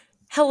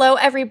Hello,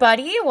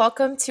 everybody.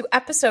 Welcome to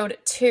episode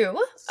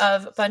 2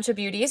 of Bunch of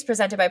Beauties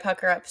presented by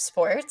Pucker Up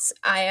Sports.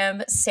 I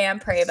am Sam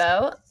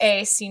Prabo,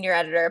 a senior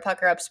editor at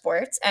Pucker Up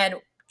Sports, and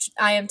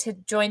I am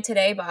joined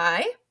today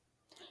by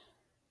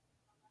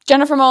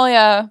Jennifer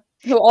Molia,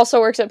 who also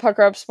works at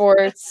Pucker Up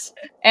Sports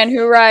and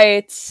who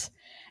writes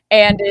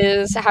and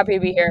is happy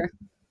to be here.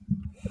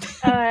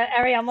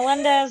 Ariel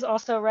Melendez,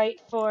 also write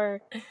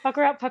for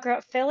Pucker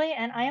Up Philly,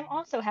 and I am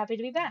also happy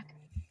to be back.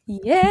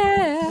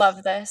 Yeah.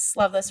 Love this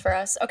for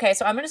us. Okay,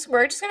 so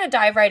we're just gonna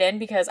dive right in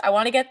because I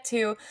want to get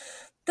to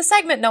the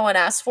segment no one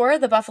asked for,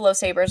 the Buffalo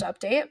Sabres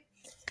update.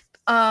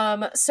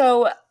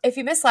 So if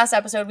you missed last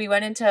episode, we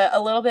went into a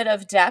little bit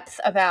of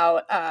depth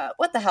about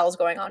what the hell's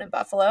going on in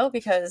Buffalo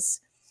because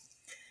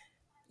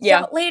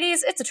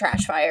ladies, it's a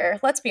trash fire.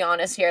 Let's be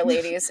honest here,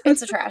 ladies.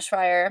 It's a trash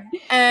fire.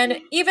 And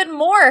even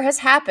more has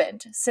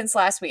happened since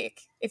last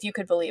week, if you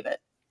could believe it.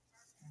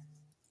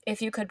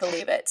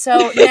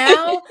 So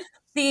now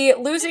the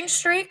losing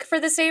streak for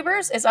the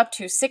Sabres is up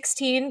to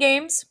 16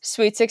 games.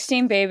 Sweet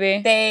 16, baby.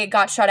 They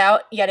got shut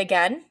out yet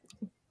again.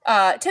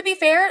 To be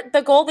fair,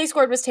 the goal they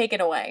scored was taken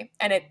away,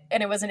 and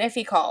it was an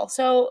iffy call.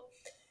 So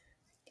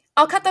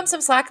I'll cut them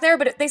some slack there,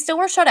 but they still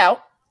were shut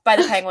out by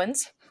the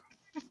Penguins.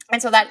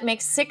 And so that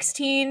makes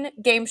 16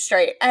 games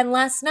straight. And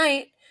last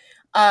night,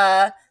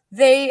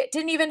 they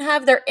didn't even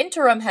have their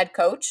interim head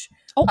coach.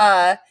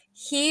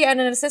 He and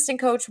an assistant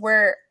coach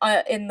were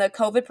in the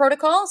COVID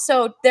protocol,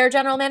 so their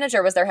general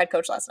manager was their head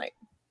coach last night.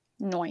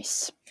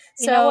 Nice.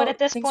 So, you know what, at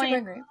this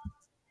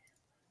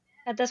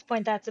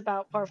point, that's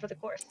about par for the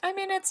course. I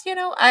mean, it's,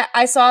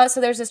 I saw, so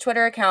there's this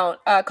Twitter account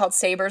called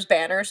Sabres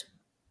Banners,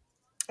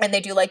 and they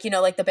do like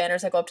the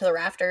banners that go up to the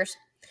rafters.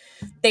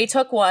 They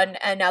took one,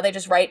 and now they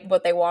just write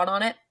what they want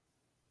on it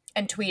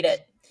and tweet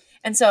it.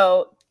 And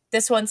so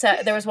this one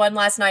said, there was one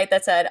last night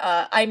that said,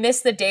 I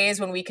miss the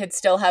days when we could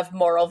still have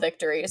moral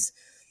victories.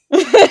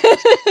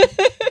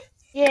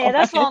 Yeah,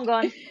 that's long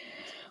gone.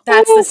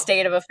 That's the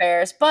state of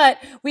affairs. But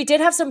we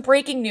did have some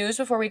breaking news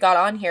before we got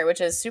on here,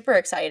 which is super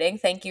exciting.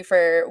 Thank you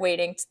for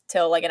waiting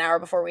till like an hour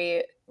before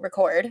we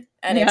record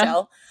NHL.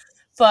 Yeah.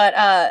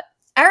 But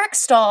Eric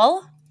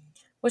Staal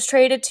was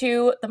traded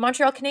to the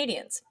Montreal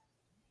Canadiens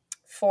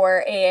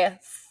for a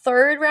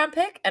 3rd round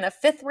pick and a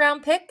 5th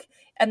round pick,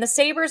 and the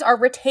Sabres are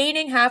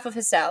retaining half of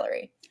his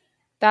salary.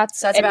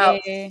 That's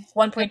about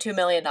 $1.2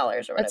 million or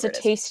whatever. That's a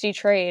tasty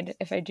trade,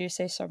 if I do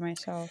say so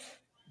myself.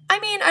 I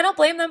mean, I don't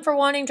blame them for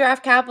wanting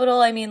draft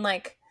capital. I mean,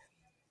 like,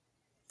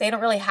 they don't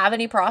really have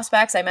any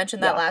prospects. I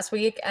mentioned that last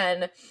week.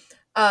 And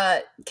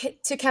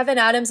to Kevin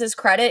Adams'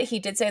 credit, he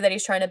did say that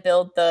he's trying to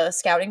build the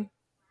scouting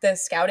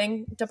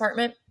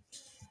department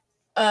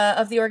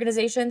of the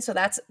organization. So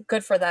that's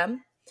good for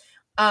them.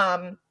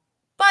 But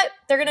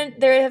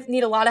they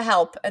need a lot of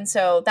help. And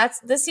so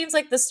this seems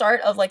like the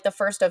start of like the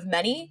first of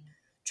many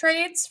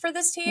trades for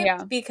this team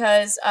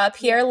because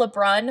Pierre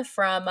LeBrun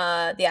from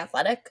The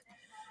Athletic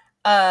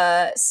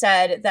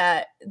said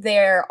that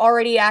they're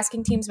already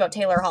asking teams about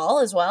Taylor Hall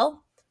as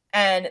well,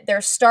 and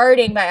they're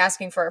starting by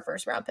asking for a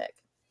 1st round pick.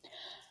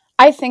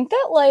 I think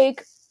that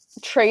like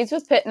trades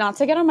with Pitt, not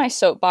to get on my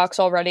soapbox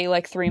already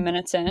like 3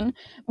 minutes in,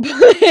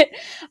 but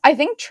I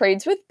think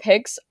trades with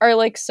picks are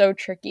like so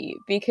tricky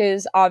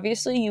because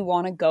obviously you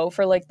want to go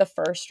for like the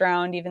 1st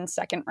round, even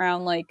 2nd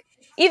round, like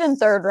even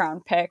 3rd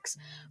round picks,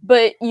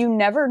 but you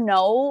never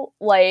know.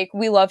 Like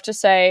we love to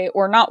say,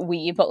 or not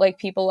we, but like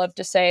people love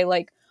to say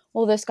like,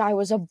 well, this guy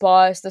was a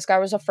bust, this guy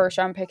was a 1st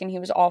round pick and he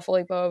was awful,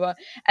 like blah, blah, blah.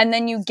 And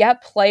then you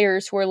get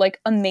players who are like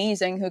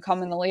amazing who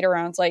come in the later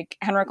rounds. Like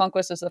Henrik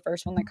Lundqvist is the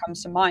first one that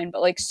comes to mind,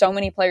 but like so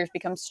many players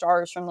become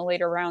stars from the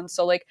later rounds.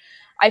 So like,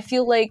 I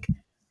feel like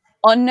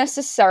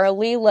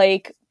unnecessarily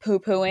like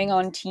poo-pooing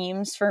on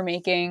teams for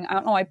making, I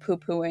don't know why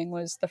poo-pooing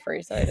was the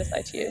phrase that I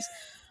decided to use.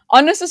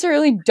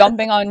 Unnecessarily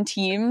dumping on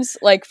teams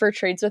like for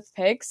trades with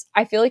picks.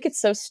 I feel like it's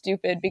so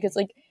stupid because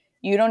like,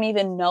 you don't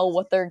even know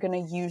what they're going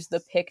to use the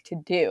pick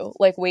to do.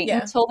 Like, wait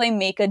until they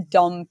make a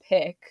dumb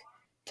pick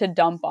to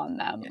dump on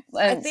them.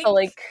 And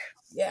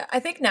I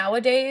think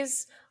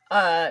nowadays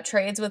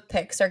trades with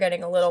picks are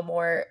getting a little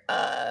more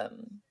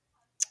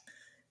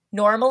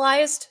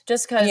normalized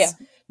just because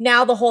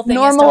now the whole thing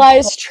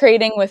normalized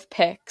trading with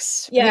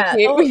picks. Yeah.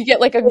 We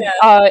get like a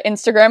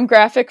Instagram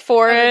graphic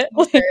for it.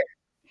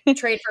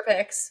 Trade for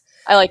picks.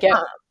 I like it.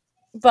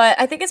 But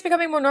I think it's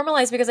becoming more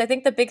normalized because I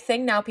think the big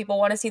thing now people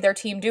want to see their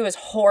team do is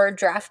hoard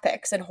draft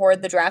picks and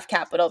hoard the draft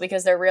capital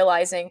because they're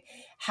realizing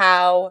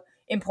how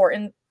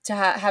important to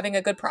having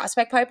a good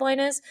prospect pipeline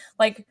is.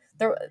 Like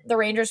the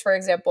Rangers, for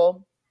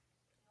example,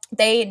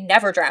 they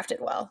never drafted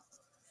well.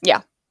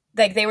 Yeah.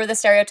 Like they were the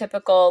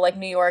stereotypical like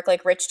New York,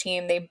 like rich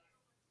team. They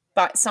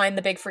signed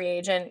the big free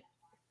agent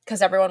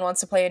because everyone wants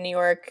to play in New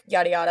York,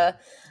 yada, yada.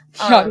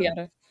 Yada,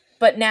 yada.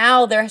 But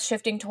now they're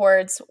shifting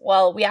towards,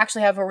 well, we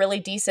actually have a really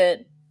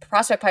decent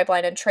prospect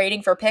pipeline, and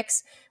trading for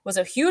picks was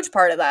a huge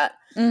part of that.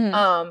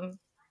 Mm-hmm.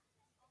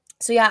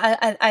 So yeah,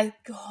 I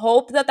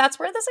hope that that's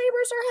where the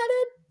Sabres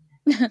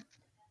are headed,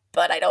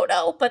 but I don't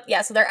know. But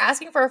yeah, so they're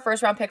asking for a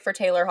 1st round pick for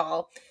Taylor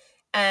Hall,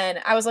 and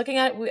I was looking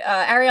at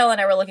Ariel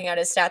and I were looking at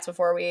his stats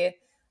before we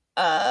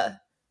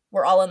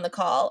were all in the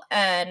call.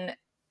 And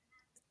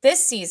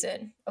this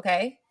season,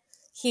 okay,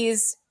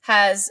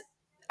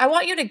 I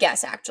want you to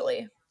guess,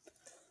 actually,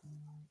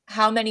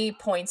 how many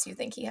points you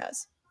think he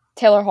has.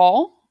 Taylor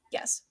Hall?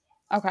 Yes.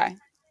 Okay.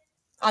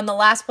 On the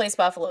last place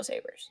Buffalo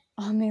Sabres.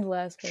 On the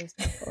last place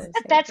Buffalo Sabres.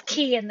 That's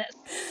key in this.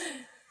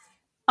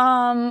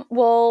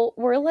 Well,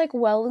 we're like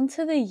well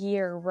into the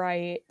year,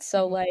 right?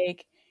 So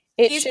like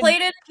he's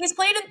played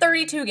in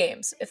 32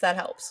 games, if that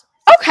helps.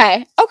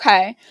 Okay.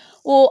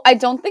 Well, I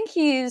don't think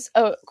he's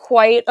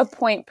quite a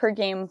point per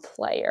game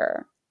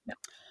player. No.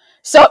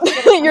 So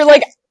you're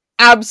like,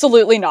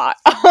 absolutely not.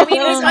 I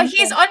mean,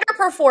 he's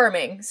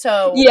underperforming.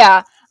 So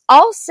yeah,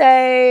 I'll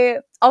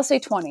say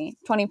 20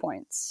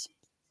 points.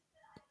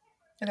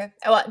 Okay.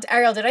 Well,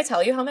 Ariel, did I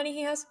tell you how many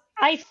he has?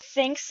 I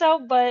think so,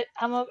 but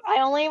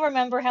I only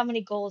remember how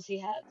many goals he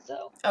had.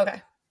 So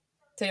okay.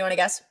 So you want to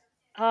guess?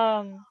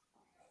 God,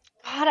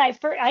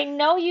 I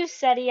know you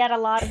said he had a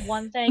lot of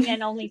one thing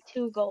and only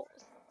 2 goals.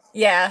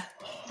 Yeah.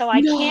 So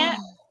I can't.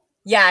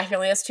 Yeah, he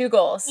only has 2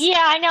 goals.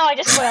 Yeah, I know. I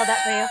just spoiled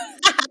that for you.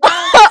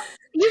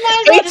 You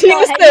might as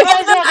well just go ahead.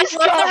 I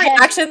love the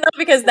reaction though,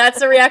 because that's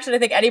the reaction I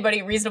think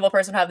anybody reasonable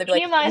person would have. They'd be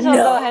like, you might as well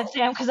go ahead,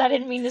 Sam, because I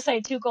didn't mean to say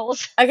 2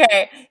 goals.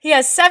 Okay, he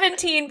has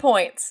 17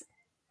 points.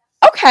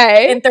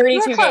 Okay. In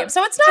 32 games,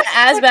 so it's not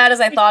as bad as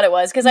I thought it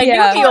was, because I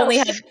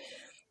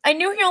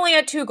knew he only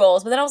had 2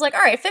 goals, but then I was like, all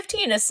right,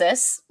 15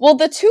 assists. Well,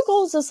 the 2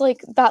 goals is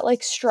like that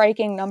like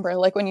striking number.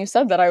 Like when you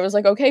said that, I was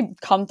like, okay,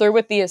 come through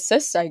with the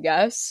assists, I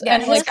guess. Yeah,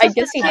 and like I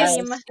guess he has.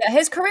 Yeah,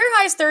 his career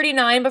high is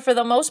 39, but for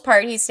the most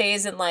part, he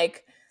stays in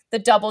like the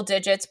double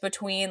digits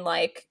between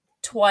like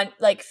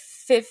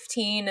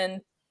 15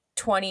 and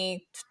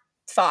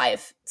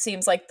 25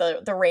 seems like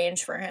the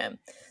range for him.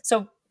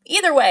 So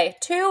either way,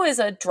 2 is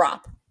a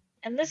drop.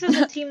 And this is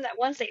a team that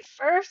wants a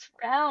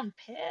first-round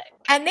pick.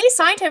 And they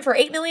signed him for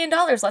 $8 million.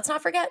 Let's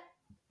not forget.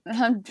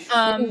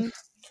 So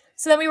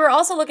then we were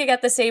also looking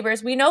at the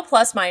Sabres. We know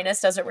plus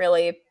minus doesn't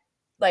really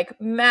like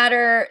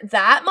matter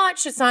that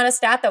much. It's not a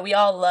stat that we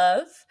all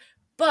love.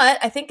 But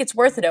I think it's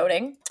worth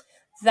noting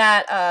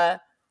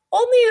that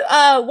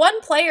only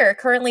one player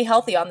currently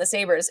healthy on the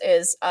Sabres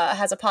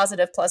has a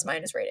positive plus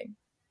minus rating.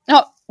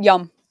 Oh,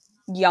 yum.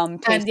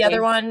 Tasty. And the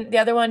other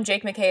one,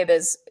 Jake McCabe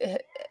is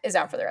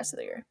out for the rest of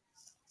the year.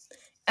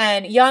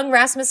 And young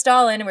Rasmus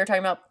Dahlin, and we were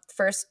talking about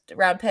first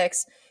round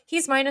picks,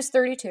 he's minus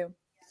 32.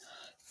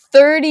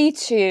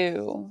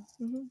 32.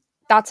 Mm-hmm.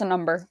 That's a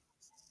number.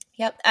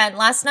 Yep. And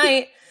last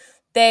night,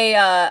 they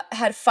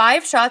had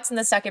 5 shots in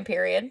the second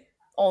period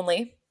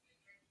only,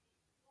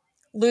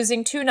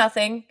 losing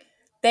 2-0.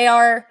 They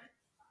are,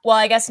 well,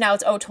 I guess now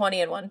it's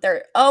 0-20-1.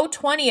 They're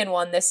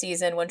 0-20-1 this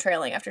season when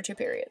trailing after 2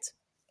 periods.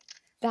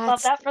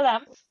 Love that for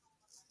them.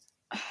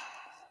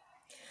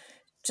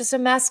 Just a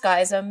mess,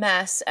 guys, a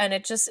mess. And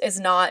it just is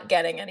not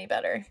getting any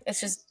better. It's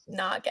just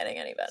not getting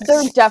any better.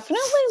 They're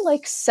definitely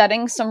like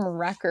setting some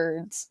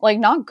records, like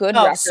not good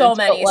records. So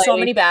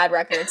many bad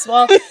records.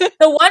 Well, the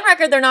one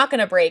record they're not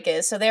going to break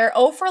is, so they're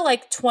 0 for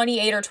like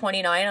 28 or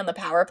 29 on the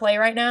power play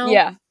right now.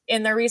 Yeah.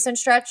 In their recent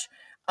stretch.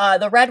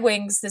 The Red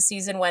Wings this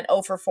season went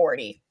 0 for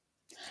 40.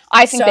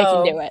 I think they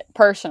can do it,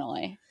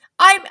 personally.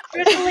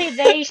 Personally,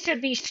 they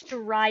should be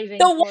striving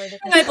the for one thing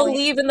I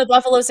believe in the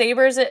Buffalo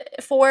Sabres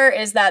for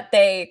is that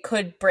they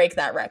could break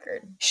that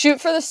record.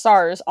 Shoot for the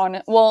stars on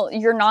it. Well,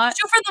 you're not.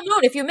 Shoot for the moon.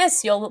 If you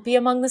miss, you'll be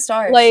among the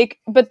stars. Like,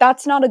 but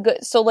that's not a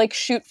good. So, like,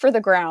 shoot for the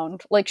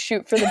ground. Like,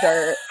 shoot for the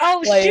dirt.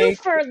 Shoot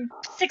for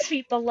 6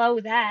 feet below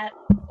that.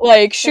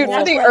 Like, shoot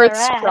for the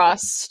Earth's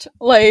crust.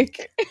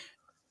 Like.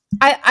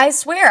 I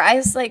swear, I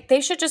was like, they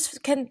should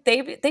just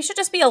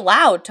be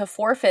allowed to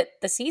forfeit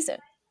the season.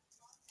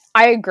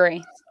 I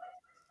agree.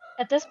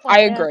 At this point,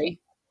 I agree.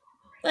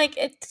 Like,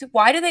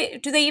 why do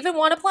they even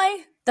want to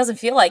play? Doesn't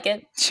feel like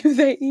it. Do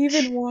they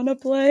even want to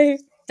play?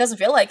 Doesn't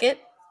feel like it.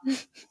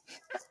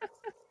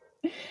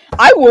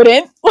 I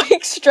wouldn't,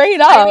 like,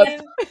 straight up. I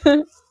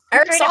mean,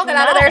 Eric Staal got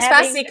out of there as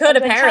fast as he could,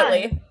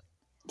 apparently. Time.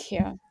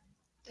 Yeah.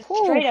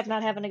 Straight up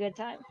not having a good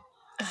time.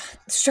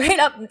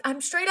 I'm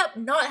straight up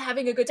not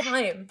having a good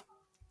time.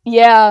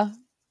 Yeah.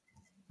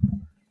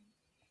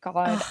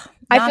 God.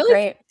 I feel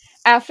great. Like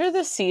after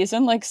the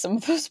season, like, some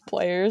of those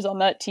players on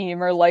that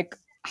team are, like,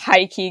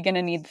 high-key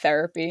gonna need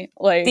therapy.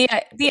 Like,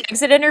 the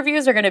exit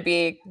interviews are gonna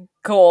be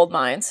gold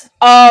mines.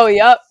 Oh,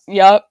 yep.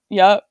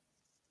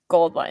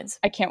 Gold mines.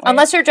 I can't wait.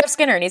 Unless you're Jeff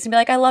Skinner and he's gonna be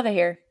like, I love it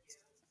here.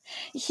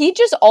 He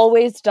just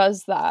always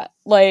does that.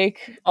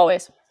 Like,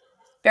 always.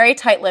 Very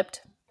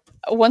tight-lipped.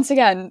 Once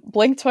again,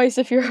 blink twice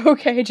if you're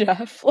okay,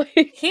 Jeff.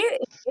 Like, he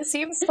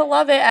seems to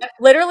love it.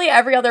 Literally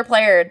every other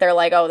player, they're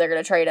like, oh, they're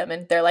gonna trade him,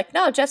 and they're like,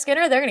 no, Jeff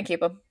Skinner, they're gonna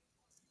keep him.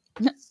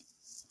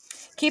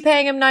 Keep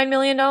paying him $9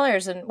 million.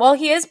 And well,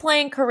 he is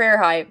playing career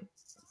high.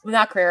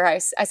 Not career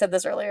high. I said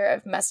this earlier.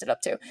 I've messed it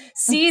up too.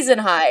 Season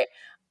high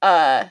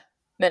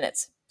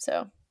minutes.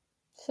 So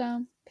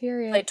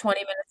period. Played 20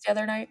 minutes the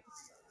other night.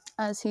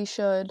 As he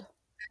should.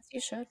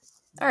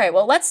 All right,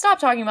 well, let's stop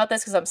talking about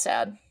this because I'm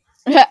sad.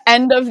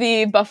 End of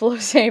the Buffalo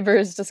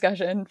Sabres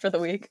discussion for the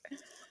week.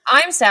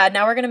 I'm sad.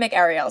 Now we're going to make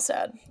Ariel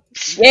sad.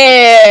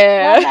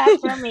 Yeah. Love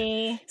that for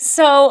me.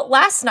 So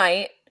last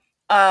night,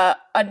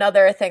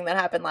 another thing that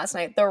happened last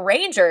night, the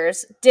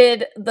Rangers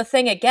did the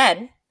thing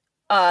again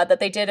that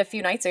they did a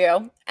few nights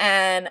ago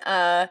and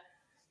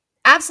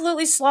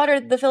absolutely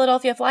slaughtered the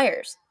Philadelphia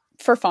Flyers.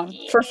 For fun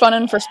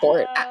and for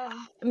sport.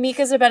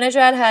 Mika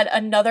Zibanejad had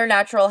another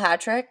natural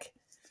hat trick.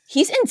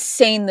 He's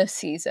insane this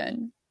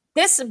season.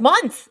 This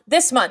month.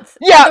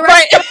 Yeah, the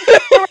right.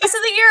 The rest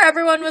of the year,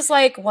 everyone was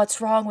like, "What's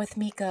wrong with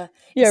Mika?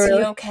 Yeah, Is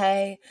really? he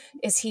okay?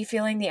 Is he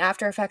feeling the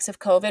after effects of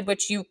COVID?"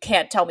 Which you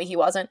can't tell me he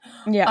wasn't.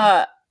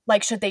 Yeah.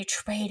 Like, should they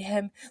trade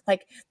him?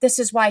 Like, this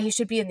is why he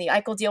should be in the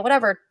Eichel deal.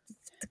 Whatever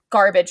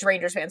garbage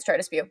Rangers fans try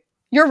to spew.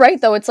 You're right,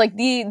 though. It's like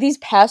these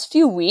past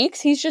few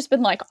weeks, he's just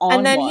been like on.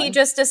 And then he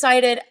just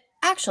decided,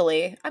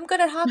 actually, I'm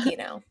good at hockey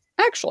now.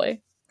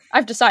 Actually,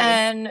 I've decided.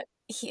 And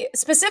he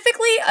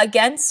specifically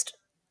against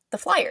the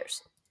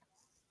Flyers.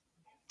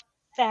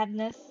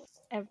 Sadness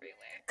everywhere.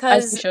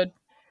 As we should.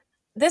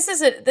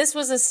 This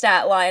was a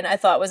stat line I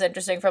thought was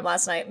interesting from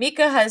last night.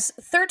 Mika has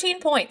 13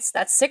 points.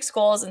 That's 6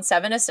 goals and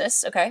 7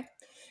 assists, okay?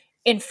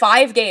 In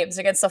 5 games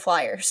against the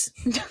Flyers.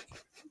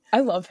 I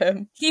love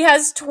him. He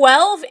has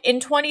 12 in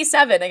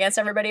 27 against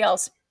everybody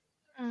else.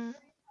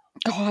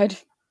 God.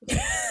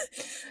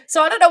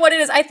 So I don't know what it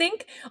is. I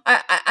think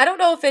I don't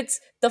know if it's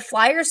the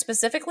Flyers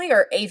specifically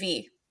or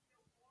AV.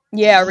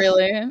 Yeah,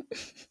 really.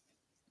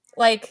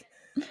 Like,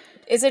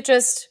 is it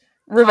just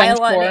Revenge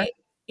tour?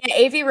 Yeah,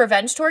 AV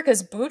revenge tour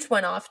because Booch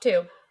went off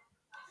too.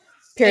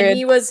 Period. And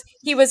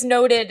he was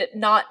noted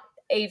not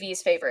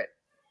AV's favorite.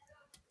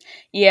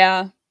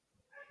 Yeah.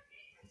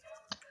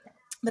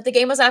 But the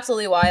game was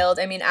absolutely wild.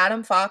 I mean,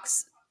 Adam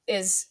Fox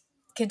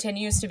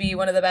continues to be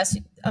one of the best,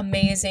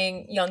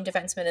 amazing young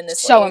defensemen in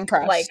this league. So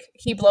impressed. Like,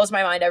 he blows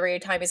my mind every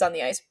time he's on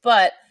the ice.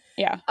 But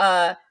yeah,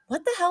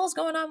 what the hell is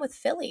going on with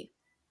Philly?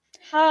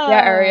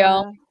 Yeah,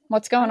 Ariel,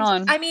 what's going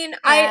on? I mean,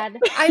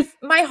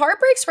 my heart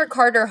breaks for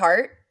Carter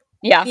Hart.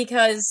 Yeah,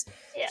 because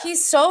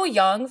he's so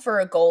young for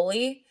a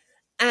goalie,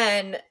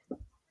 and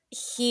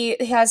he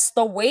has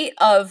the weight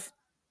of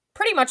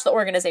pretty much the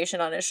organization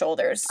on his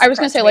shoulders. I was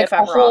gonna say, like,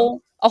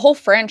 a whole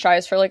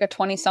franchise for like a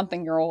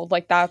 20-something-year-old.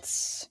 Like,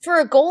 that's for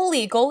a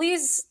goalie.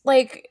 Goalies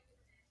like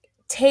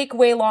take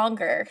way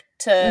longer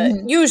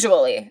to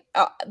usually.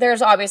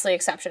 There's obviously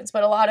exceptions,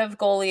 but a lot of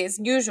goalies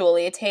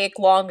usually take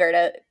longer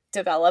to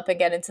develop and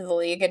get into the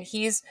league. And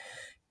he's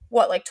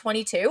what, like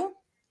 22?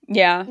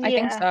 Yeah, I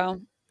think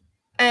so.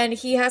 And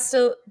he has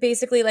to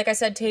basically, like I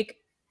said, take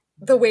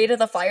the weight of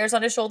the Flyers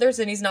on his shoulders,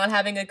 and he's not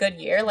having a good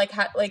year. Like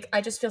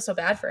I just feel so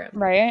bad for him.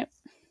 Right?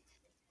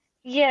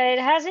 Yeah, it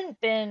hasn't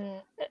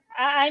been.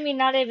 I mean,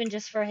 not even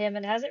just for him.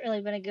 It hasn't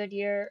really been a good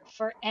year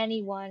for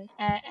anyone.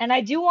 And I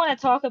do want to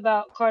talk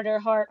about Carter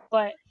Hart,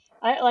 but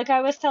like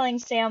I was telling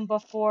Sam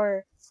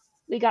before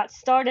we got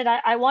started,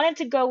 I wanted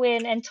to go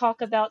in and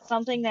talk about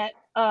something that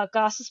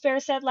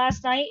Gostisbehere said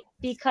last night,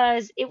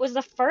 because it was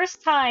the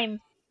first time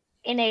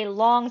in a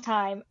long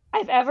time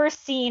I've ever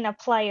seen a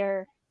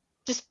player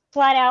just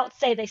flat out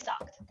say they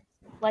sucked,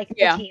 like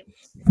the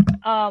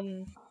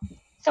team.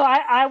 So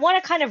I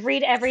want to kind of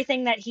read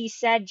everything that he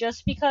said,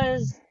 just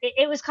because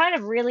it was kind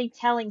of really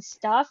telling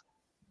stuff.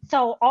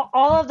 So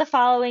all of the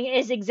following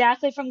is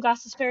exactly from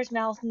Gostisbehere's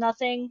mouth.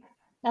 Nothing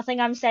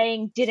I'm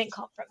saying didn't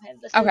come from him.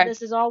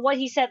 This is all what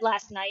he said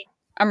last night.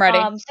 I'm ready.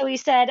 So he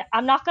said,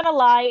 "I'm not going to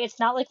lie. It's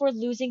not like we're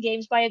losing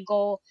games by a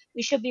goal.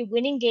 We should be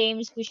winning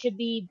games. We should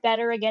be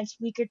better against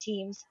weaker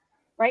teams.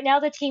 Right now,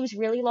 the team's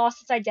really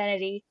lost its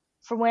identity.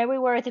 From where we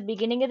were at the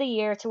beginning of the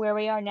year to where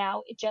we are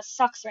now, it just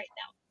sucks right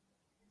now.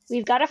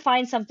 We've got to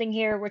find something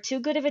here. We're too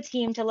good of a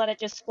team to let it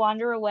just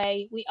squander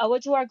away. We owe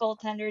it to our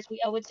goaltenders.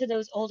 We owe it to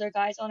those older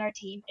guys on our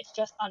team. It's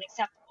just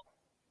unacceptable."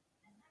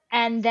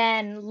 And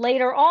then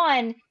later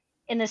on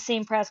in the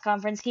same press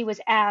conference, he was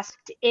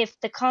asked if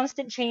the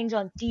constant change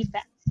on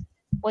defense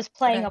was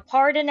playing a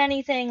part in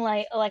anything,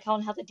 like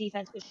on how the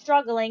defense was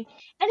struggling.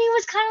 And he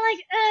was kind of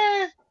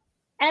like,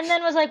 and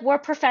then was like, "We're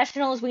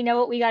professionals. We know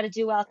what we got to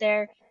do out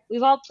there.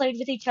 We've all played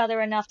with each other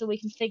enough that we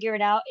can figure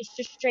it out. It's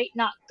just straight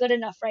not good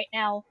enough right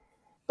now."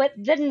 But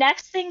the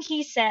next thing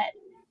he said,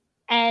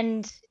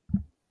 and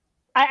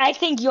I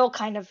think you'll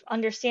kind of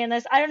understand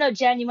this. I don't know,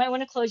 Jen, you might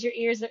want to close your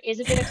ears. There is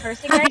a bit of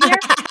cursing right here.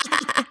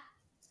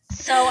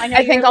 So I know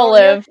I think I'll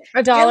live.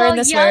 $1 in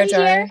the swear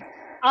jar.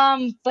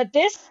 But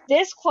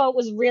this quote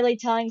was really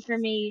telling for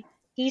me.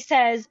 He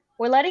says,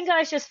 "We're letting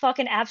guys just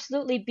fucking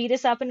absolutely beat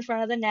us up in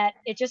front of the net.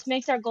 It just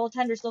makes our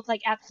goaltenders look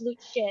like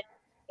absolute shit.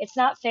 It's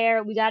not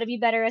fair. We got to be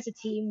better as a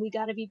team. We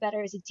got to be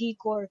better as a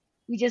decor.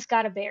 We just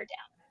got to bear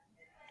down."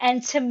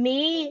 And to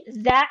me,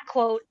 that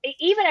quote,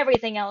 even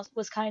everything else,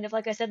 was kind of,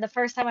 like I said, the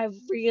first time I've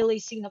really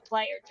seen a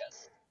player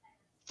just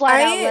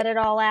flat out let it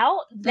all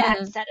out.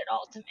 That said it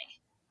all to me.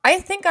 I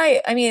think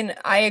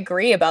I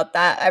agree about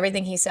that,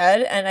 everything he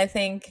said. And I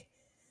think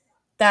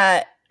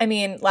that,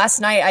 last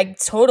night I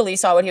totally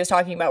saw what he was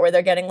talking about, where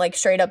they're getting like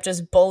straight up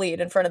just bullied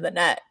in front of the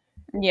net.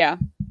 Yeah.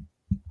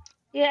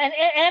 Yeah,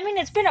 and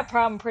it's been a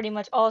problem pretty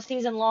much all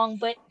season long,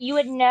 but you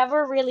had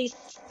never really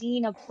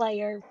seen a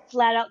player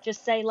flat out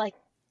just say, like,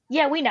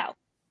 "Yeah, we know.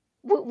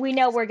 we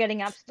know we're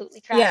getting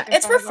absolutely trashed. Yeah, in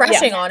it's front of our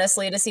refreshing, fans.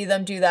 honestly, to see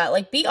them do that.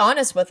 Like, be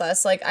honest with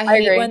us. Like, I I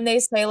hate agree. when they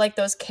say, like,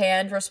 those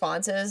canned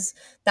responses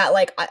that,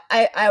 like,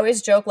 I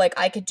always joke, like,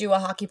 I could do a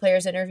hockey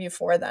player's interview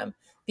for them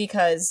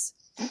because,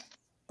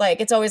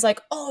 like, it's always like,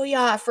 oh,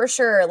 yeah, for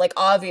sure. Like,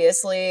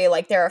 obviously,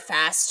 like, they're a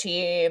fast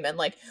team and,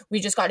 like, we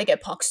just got to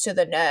get pucks to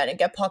the net and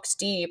get pucks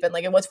deep. And,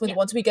 like, and once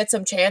we get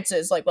some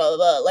chances, like, blah, blah,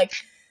 blah. Like,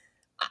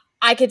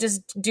 I could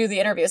just do the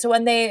interview. So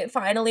when they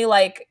finally,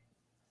 like,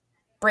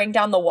 bring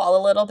down the wall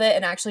a little bit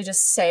and actually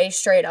just say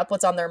straight up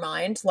what's on their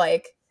mind,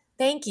 like,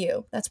 thank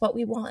you, that's what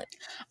we want.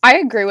 I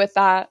agree with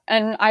that,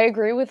 and I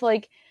agree with,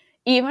 like,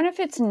 even if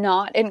it's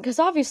not, and because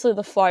obviously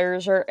the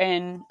Flyers are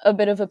in a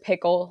bit of a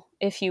pickle,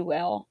 if you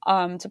will,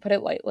 to put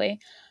it lightly.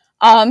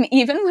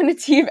 Even when a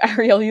team,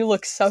 Ariel, you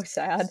look so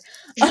sad.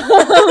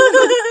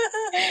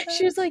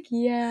 She was like,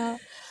 yeah.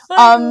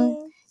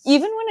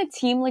 Even when a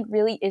team, like,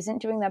 really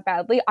isn't doing that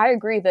badly, I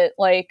agree that,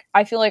 like,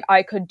 I feel like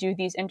I could do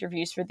these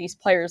interviews for these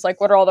players. Like,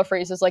 what are all the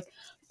phrases? Like,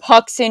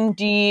 pucks in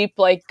deep,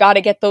 like,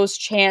 gotta get those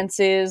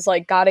chances,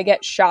 like, gotta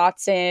get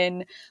shots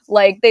in.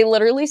 Like, they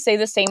literally say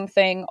the same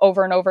thing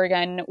over and over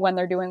again when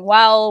they're doing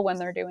well, when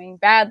they're doing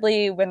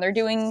badly, when they're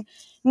doing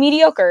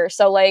mediocre.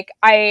 So, like,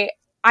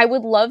 I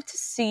would love to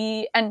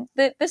see, and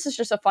this is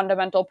just a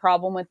fundamental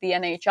problem with the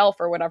NHL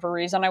for whatever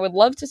reason, I would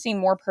love to see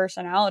more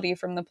personality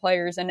from the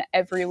players in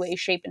every way,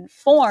 shape, and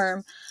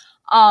form.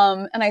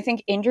 And I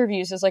think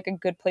interviews is, like, a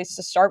good place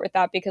to start with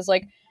that because,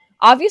 like,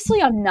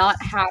 obviously I'm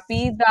not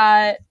happy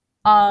that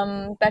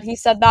he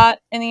said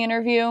that in the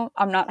interview.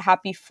 I'm not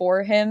happy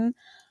for him,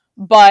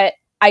 but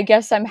I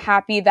guess I'm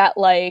happy that,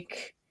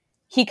 like,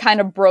 he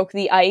kind of broke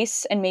the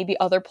ice and maybe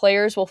other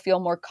players will feel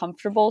more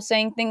comfortable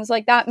saying things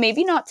like that.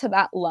 Maybe not to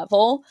that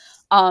level,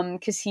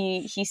 because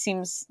he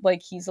seems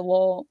like he's a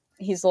little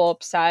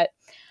upset.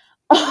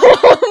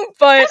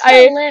 But Just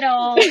a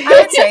little.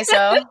 I would say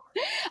so.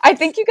 I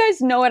think you guys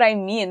know what I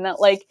mean, that,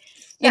 like,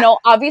 you know,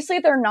 obviously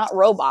they're not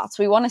robots.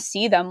 We want to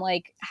see them,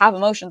 like, have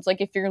emotions.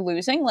 Like, if you're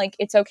losing, like,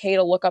 it's okay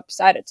to look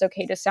upset. It's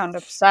okay to sound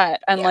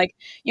upset. And, like,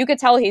 you could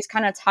tell he's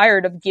kind of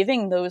tired of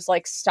giving those,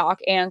 like, stock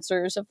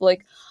answers of,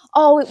 like,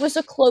 oh, it was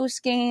a close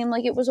game.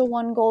 Like, it was a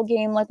 1-goal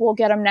game. Like, we'll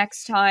get them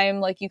next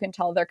time. Like, you can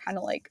tell they're kind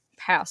of, like,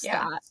 past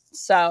that.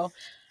 So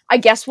I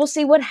guess we'll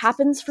see what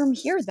happens from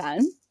here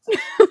then.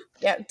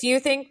 Yeah. Do you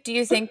think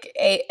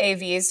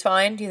AV is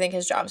fine? Do you think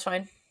his job's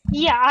fine?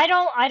 Yeah,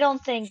 I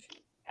don't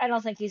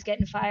think he's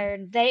getting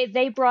fired.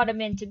 They brought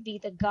him in to be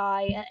the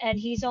guy, and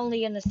he's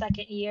only in the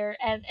second year,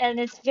 and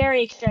it's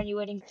very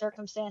extenuating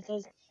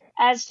circumstances.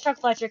 As Chuck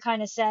Fletcher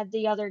kind of said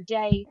the other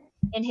day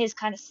in his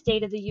kind of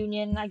State of the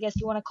Union, I guess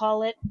you want to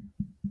call it,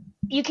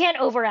 you can't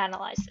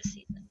overanalyze this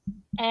season,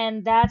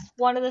 and that's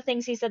one of the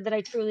things he said that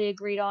I truly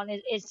agreed on.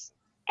 It's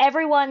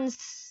everyone's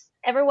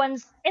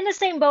in the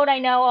same boat. I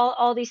know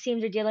all these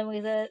teams are dealing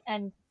with it,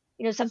 and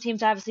you know some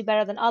teams are obviously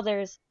better than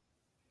others,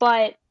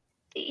 but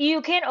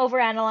you can't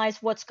overanalyze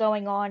what's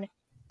going on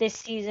this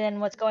season,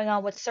 what's going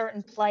on with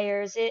certain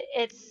players.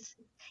 It's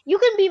you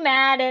can be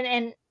mad,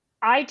 and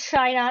I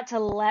try not to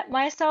let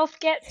myself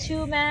get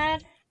too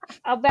mad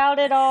about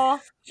it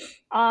all.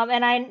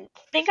 And I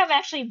think I'm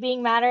actually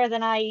being madder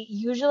than I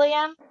usually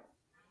am,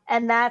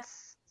 and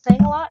that's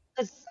saying a lot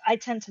because I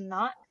tend to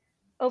not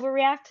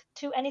overreact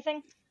to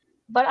anything.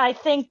 But I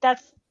think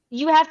that's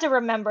you have to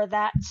remember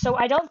that. So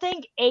I don't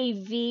think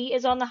AV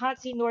is on the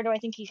hot seat, nor do I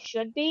think he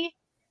should be.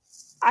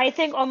 I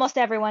think almost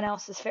everyone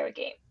else is fair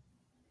game.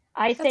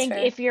 I think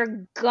fair. if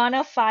you're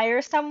gonna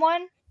fire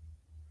someone,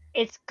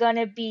 it's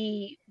gonna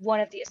be one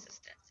of the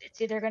assistants.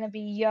 It's either gonna be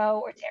Yo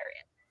or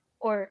Tarion,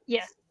 or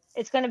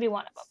it's gonna be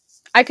one of them.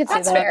 I could see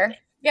That's that. fair.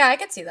 Yeah, I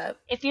could see that.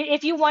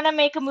 If you want to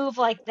make a move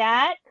like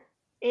that,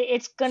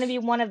 it's gonna be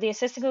one of the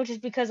assistant coaches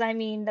because I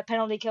mean the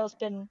penalty kill's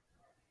been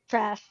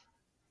trash,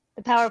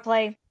 the power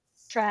play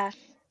trash,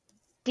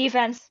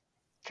 defense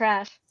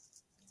trash,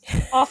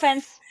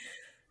 offense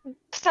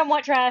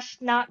somewhat trash,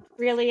 not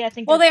really. I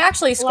think. Well, they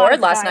actually a lot scored of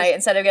the last guys- night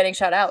instead of getting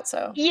shut out.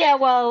 So Yeah,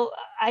 well,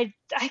 I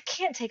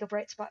can't take a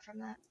bright spot from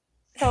that.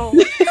 So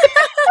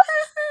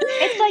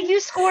it's like you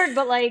scored,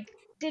 but like,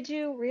 did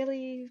you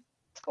really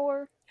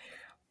score?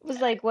 It was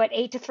like what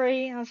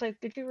 8-3. I was like,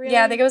 did you really?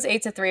 yeah, I think it was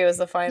 8-3 was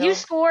the final. You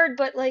scored,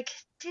 but like,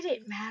 did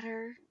it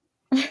matter?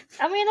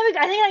 I mean,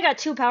 I think I got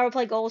 2 power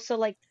play goals, so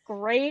like,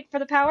 great for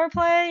the power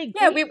play.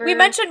 Yeah, we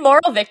mentioned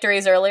moral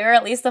victories earlier.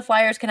 At least the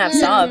Flyers can have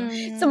some.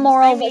 It's a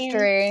moral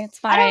victory. It's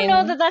fine. I don't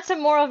know that that's a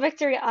moral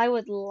victory I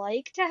would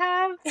like to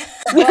have,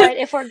 but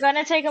if we're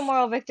gonna take a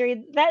moral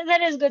victory,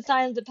 that is good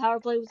sign that the power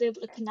play was able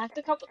to connect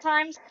a couple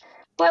times.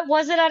 But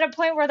was it at a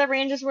point where the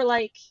Rangers were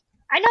like,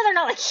 I know they're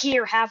not like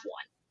here, have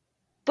one,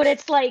 but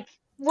it's like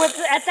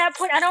at that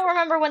point, I don't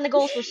remember when the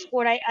goals were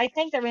scored. I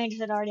think the Rangers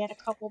had already had a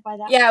couple by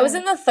that. Yeah, point. it was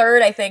in the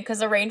third, I think, because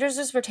the Rangers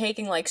just were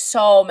taking like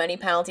so many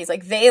penalties.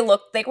 Like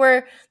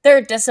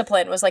their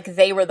discipline was like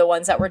they were the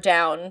ones that were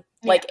down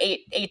like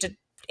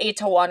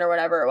 8-1 or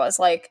whatever it was.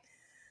 Like,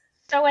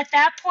 so at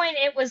that point,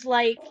 it was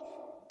like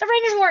the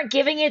Rangers weren't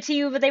giving it to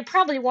you, but they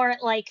probably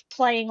weren't like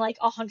playing like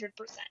 100%.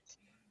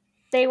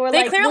 They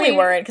clearly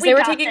weren't, because they were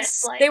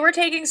like,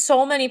 taking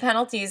so many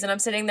penalties, and I'm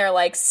sitting there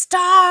like,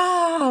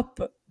 stop!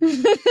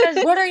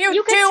 What are you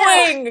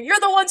doing? You're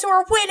the ones who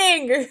are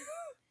winning.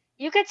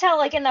 You could tell,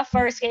 like, in the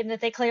first game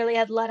that they clearly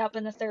had let up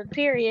in the third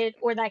period,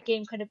 or that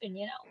game could have been,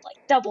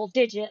 like, double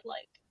digit,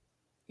 like.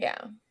 Yeah.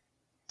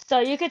 So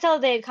you could tell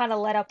they had kind of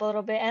let up a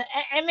little bit,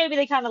 and maybe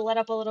they kind of let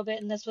up a little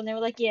bit in this one. They were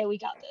like, yeah, we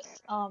got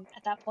this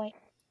at that point.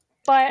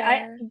 But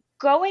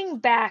going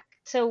back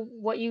to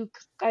what you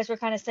guys were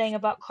kind of saying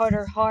about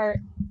Carter Hart,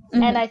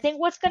 and I think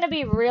what's going to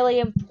be really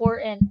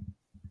important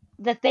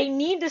that they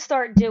need to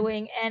start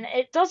doing, and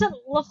it doesn't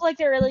look like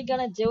they're really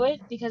going to do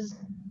it, because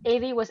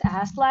AV was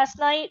asked last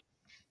night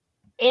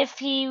if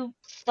he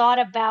thought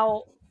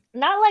about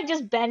not like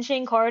just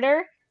benching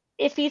Carter,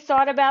 if he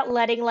thought about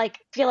letting like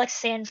Felix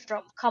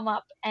Sandstrom come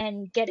up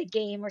and get a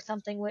game or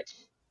something, which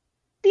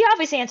the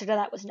obvious answer to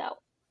that was no.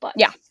 But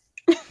yeah,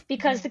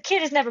 because the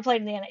kid has never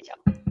played in the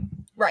NHL.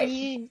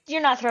 Right.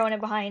 You're not throwing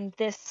him behind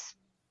this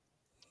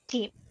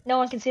team. No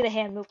one can see the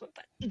hand movement,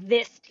 but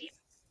this team.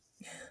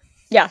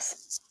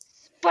 Yes.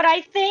 But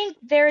I think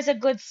there's a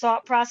good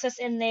thought process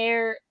in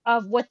there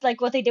of what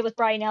they did with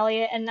Brian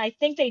Elliott, and I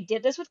think they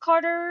did this with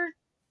Carter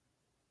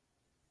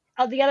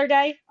the other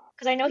day,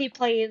 because I know he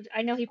played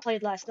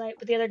last night,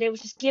 but the other day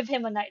was just give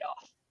him a night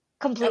off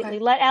completely. Okay.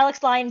 Let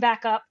Alex Lyon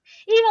back up,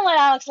 even let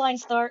Alex Lyon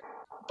start,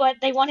 but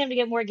they want him to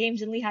get more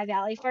games in Lehigh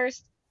Valley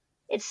first.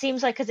 It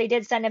seems like, because they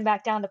did send him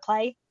back down to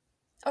play.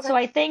 Okay. So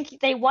I think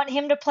they want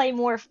him to play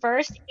more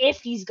first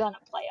if he's gonna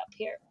play up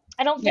here.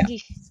 I don't think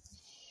he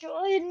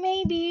should,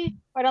 maybe,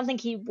 or I don't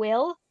think he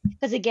will,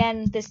 because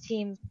again, this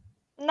team,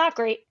 not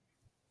great.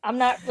 I'm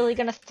not really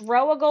gonna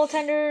throw a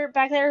goaltender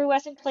back there who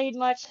hasn't played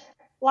much.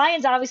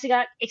 Lions obviously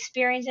got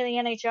experience in the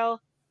NHL.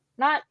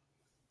 Not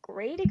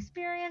great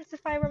experience, if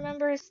I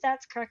remember his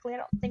stats correctly. I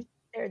don't think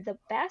they're the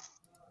best.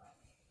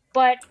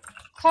 But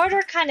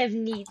Carter kind of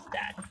needs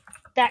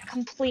that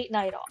complete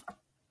night off.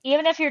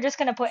 Even if you're just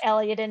going to put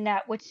Elliott in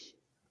net, which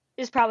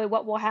is probably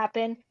what will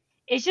happen,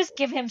 is just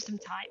give him some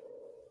time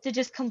to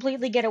just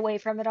completely get away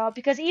from it all.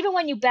 Because even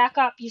when you back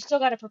up, you still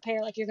got to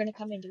prepare like you're going to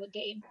come into a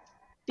game.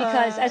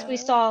 Because as we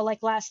saw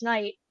like last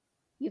night,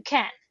 you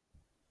can.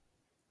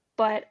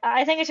 But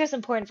I think it's just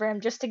important for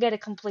him just to get a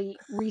complete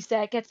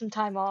reset, get some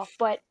time off.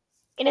 But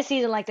in a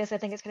season like this, I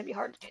think it's going to be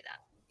hard to do that.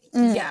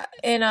 Yeah.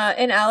 In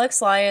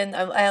Alex Lyon,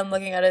 I am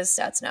looking at his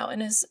stats now. In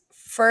his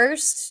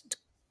first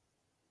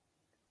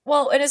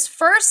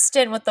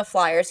stint with the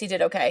Flyers, he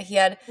did okay. He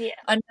had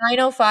a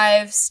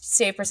 .905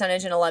 save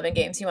percentage in 11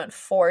 games. He went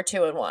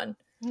 4-2-1.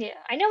 Yeah,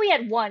 I know he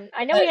had one.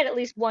 I know he had at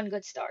least one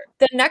good start.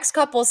 The next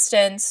couple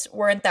stints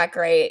weren't that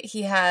great.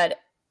 He had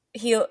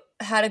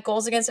a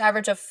goals against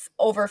average of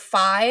over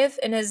 5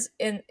 in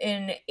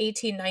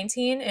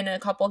 18-19 in a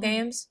couple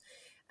games,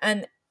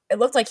 and it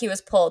looked like he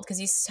was pulled because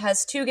he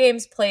has 2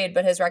 games played,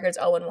 but his record's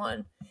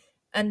 0-1.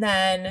 And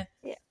then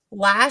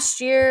last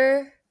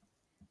year,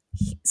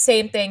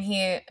 same thing.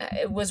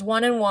 It was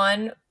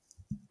 1-1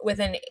 with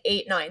an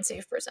 8.9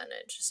 save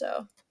percentage.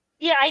 So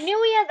yeah, I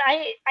knew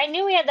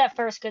he had that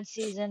first good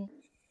season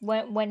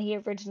when he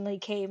originally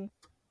came.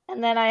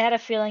 And then I had a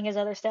feeling his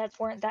other stats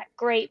weren't that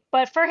great.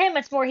 But for him,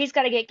 it's more he's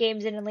got to get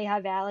games in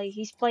Lehigh Valley.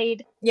 He's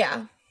played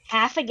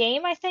half a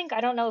game, I think.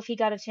 I don't know if he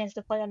got a chance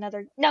to play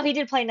another. No, he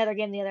did play another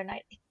game the other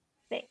night, I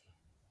think.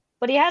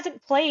 But he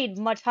hasn't played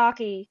much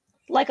hockey,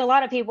 like a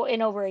lot of people,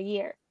 in over a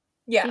year.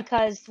 Yeah.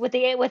 Because with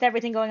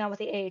everything going on with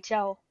the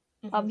AHL,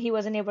 he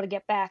wasn't able to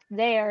get back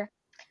there.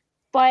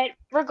 But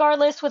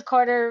regardless, with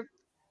Carter,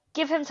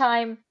 give him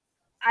time.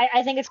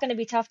 I think it's going to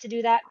be tough to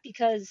do that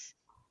because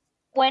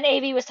when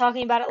AV was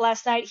talking about it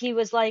last night, he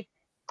was like,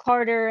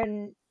 Carter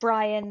and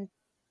Brian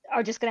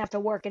are just going to have to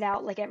work it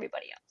out like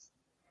everybody else.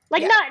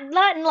 Like,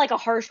 not in like a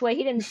harsh way.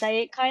 He didn't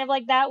say it kind of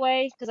like that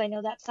way, because I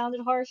know that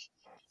sounded harsh.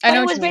 But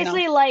it was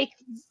basically like,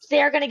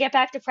 they're going to get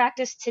back to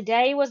practice.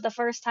 Today was the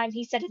first time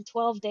he said in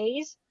 12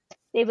 days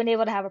they've been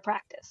able to have a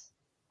practice.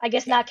 I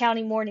guess not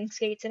counting morning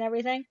skates and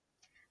everything.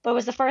 But it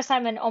was the first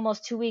time in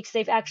almost 2 weeks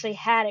they've actually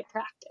had a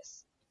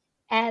practice.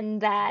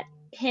 And that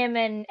him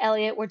and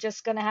Elliott were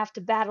just going to have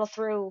to battle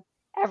through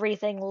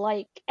everything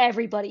like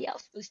everybody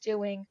else was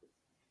doing.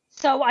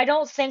 So I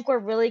don't think we're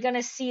really going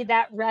to see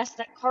that rest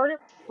that Carter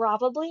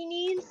probably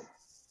needs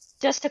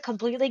just to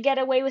completely get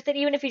away with it.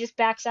 Even if he just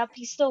backs up,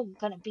 he's still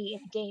going to be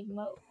in game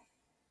mode.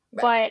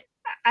 Right.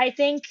 But I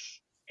think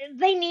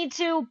they need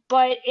to,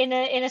 but in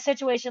a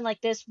situation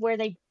like this where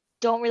they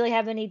don't really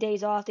have any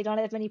days off, they don't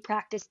have many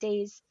practice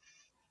days,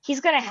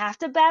 he's going to have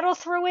to battle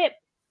through it,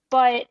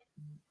 but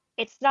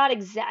it's not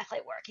exactly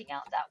working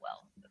out that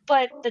well.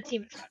 But the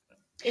team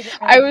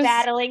isn't really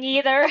battling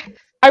either.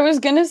 I was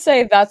gonna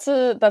say that's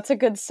a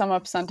good sum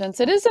up sentence.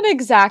 It isn't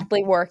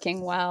exactly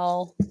working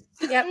well.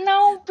 Yep.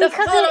 No, because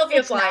the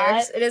Philadelphia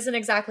Flyers. It isn't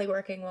exactly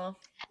working well.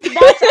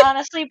 That's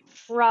honestly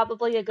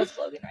probably a good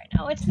slogan right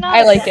now. It's not.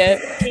 I like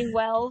it. Working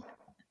well.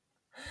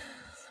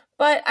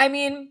 But I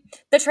mean,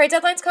 the trade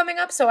deadline's coming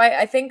up, so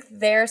I think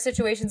their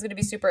situation's going to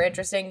be super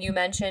interesting. You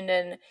mentioned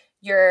in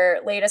your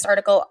latest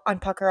article on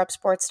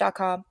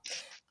puckerupsports.com,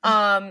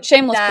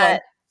 shameless plug,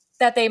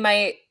 that they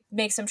might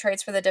make some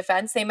trades for the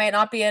defense. They might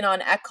not be in on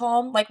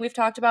Ekholm like we've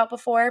talked about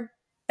before.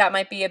 That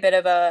might be a bit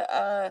of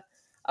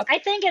I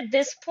think at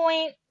this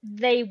point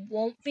they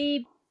won't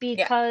be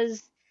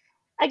because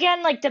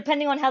again, like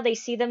depending on how they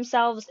see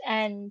themselves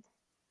and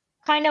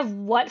kind of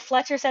what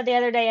Fletcher said the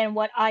other day and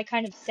what I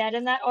kind of said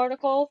in that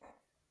article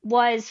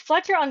was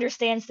Fletcher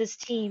understands this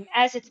team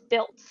as it's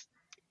built.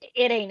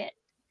 It ain't it.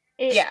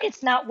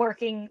 It's not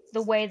working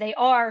the way they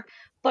are.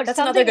 But that's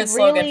another good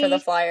slogan for the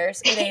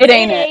Flyers. It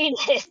ain't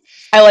it.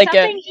 I like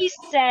something he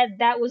said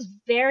that was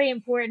very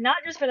important, not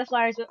just for the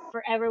Flyers, but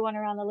for everyone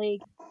around the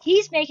league.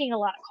 He's making a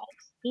lot of calls.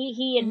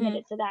 He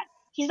admitted to that.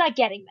 He's not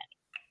getting many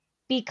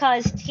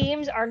because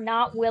teams are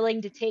not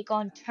willing to take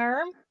on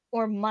term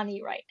or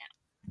money right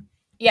now.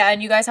 Yeah,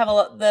 and you guys have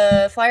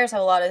the Flyers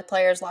have a lot of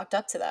players locked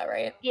up to that,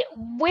 right? Yeah,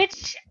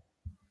 which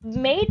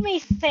made me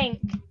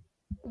think,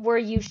 were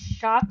you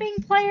shopping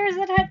players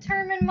that had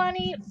term and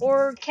money,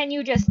 or can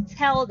you just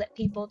tell that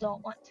people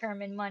don't want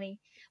term and money?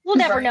 We'll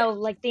never know,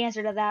 like, the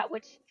answer to that,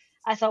 which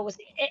I thought was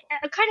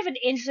a kind of an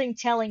interesting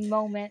telling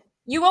moment.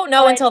 You won't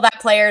know until that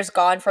player's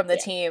gone from the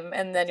team,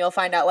 and then you'll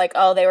find out, like,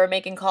 oh, they were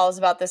making calls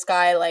about this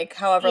guy, like,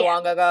 however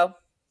long ago.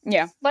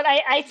 Yeah. But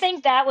I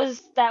think that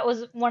was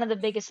one of the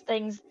biggest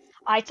things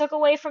I took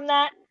away from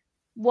that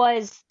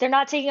was they're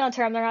not taking on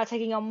term, they're not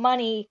taking on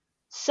money,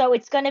 so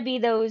it's going to be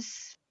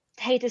those,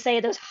 hate to say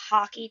it, those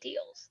hockey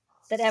deals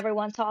that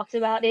everyone talks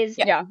about is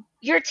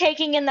you're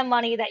taking in the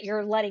money that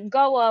you're letting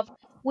go of,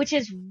 which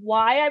is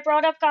why I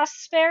brought up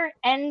Gostisbehere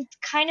and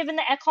kind of in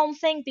the Ekholm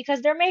thing,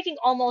 because they're making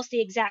almost the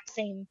exact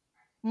same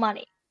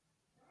money.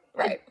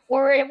 Right.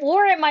 Or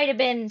it might have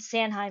been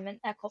Sanheim and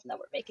Ekholm that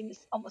were making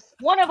this almost.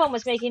 One of them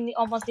was making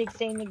almost the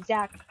same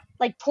exact,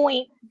 like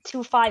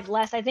 0.25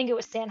 less. I think it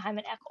was Sanheim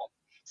and Ekholm.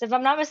 So if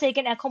I'm not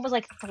mistaken, Ekholm was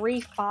like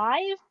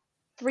 3.5,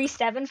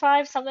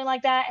 3.75, something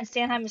like that, and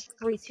Sanheim is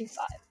 3.25.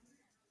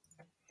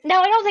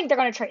 Now I don't think they're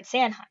going to trade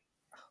Sanheim.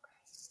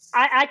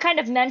 I kind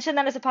of mentioned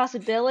that as a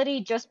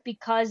possibility just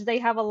because they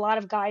have a lot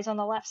of guys on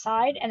the left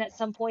side, and at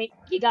some point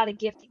you got to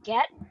give to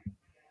get.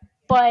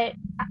 But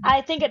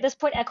I think at this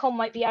point Ekholm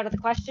might be out of the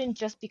question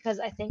just because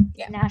I think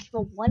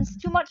Nashville wants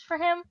too much for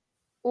him,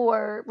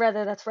 or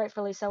whether that's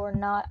rightfully so or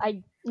not.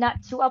 I'm not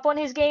too up on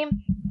his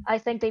game. I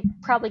think they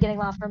probably getting a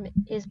lot from him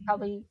is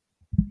probably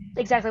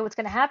exactly what's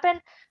going to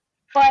happen.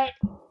 But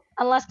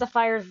unless the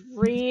Flyers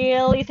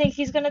really think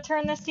he's going to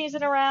turn this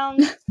season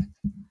around,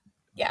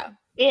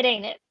 it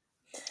ain't it.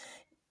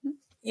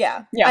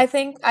 Yeah. I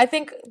think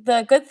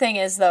the good thing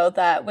is though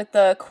that with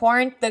the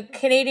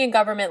Canadian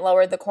government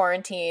lowered the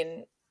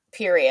quarantine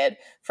period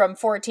from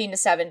 14 to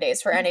 7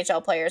 days for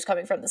NHL players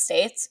coming from the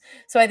States.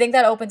 So I think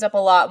that opens up a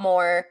lot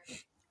more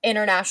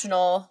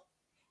international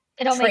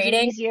It'll trading.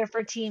 make it easier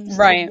for teams.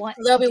 Right.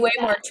 There'll be way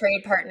more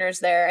trade partners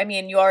there. I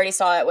mean, you already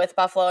saw it with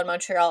Buffalo and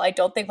Montreal. I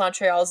don't think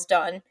Montreal's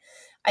done.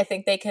 I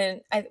think they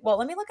can.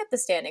 Let me look at the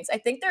standings. I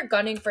think they're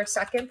gunning for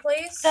second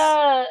place.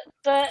 I'm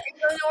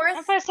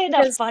North. going to say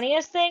the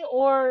funniest thing,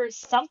 or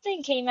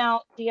something came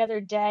out the other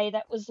day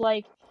that was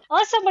like,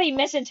 unless somebody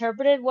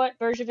misinterpreted what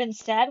Bergevin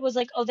said, was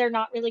like, oh, they're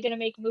not really going to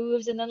make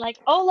moves, and then like,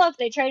 oh, look,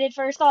 they traded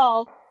for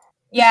Stahl.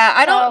 Yeah,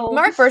 I don't.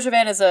 Marc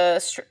Bergevin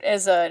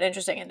is an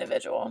interesting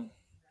individual.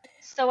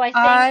 So I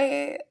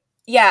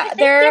think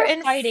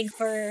they're fighting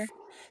for.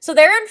 So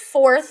they're in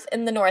fourth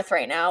in the North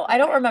right now. I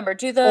don't remember.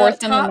 Do the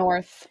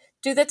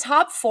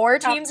top four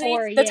teams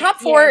the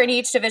top four in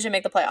each division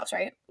make the playoffs,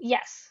 right?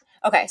 Yes.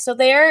 Okay, so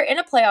they're in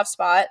a playoff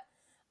spot.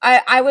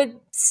 I would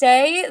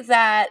say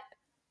that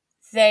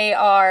they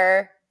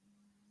are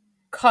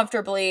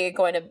comfortably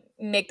going to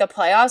make the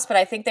playoffs, but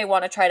I think they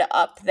want to try to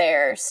up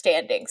their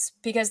standings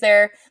because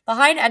they're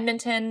behind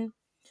Edmonton.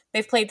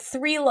 They've played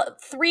three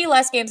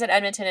less games in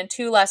Edmonton and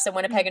 2 less than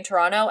Winnipeg and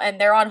Toronto, and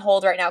they're on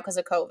hold right now because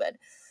of COVID.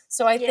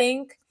 So I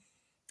think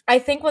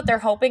what they're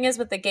hoping is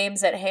with the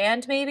games at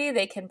hand, maybe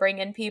they can bring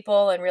in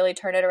people and really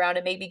turn it around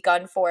and maybe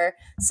gun for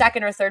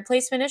second or third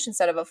place finish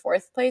instead of a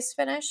fourth place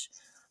finish.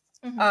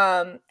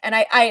 Mm-hmm. And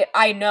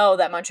I know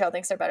that Montreal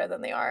thinks they're better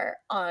than they are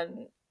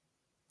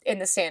in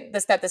the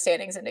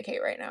standings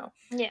indicate right now.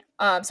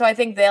 Yeah. So I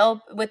think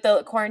with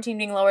the quarantine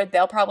being lowered,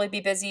 they'll probably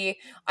be busy.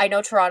 I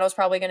know Toronto's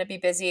probably going to be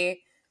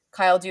busy.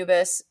 Kyle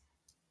Dubas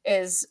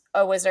is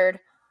a wizard.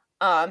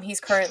 He's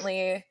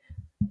currently,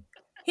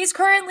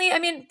 I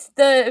mean,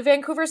 the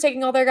Vancouver's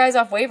taking all their guys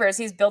off waivers.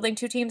 He's building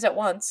 2 teams at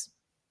once.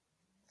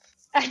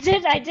 I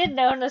did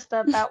notice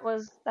that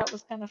was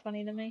kind of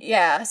funny to me.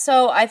 Yeah,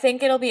 so I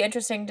think it'll be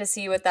interesting to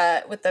see with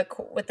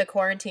the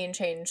quarantine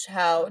change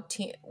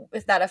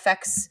if that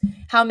affects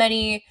how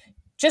many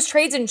just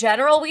trades in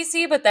general we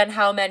see, but then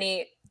how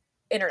many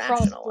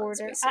international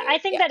ones we see. I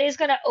think that is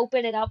going to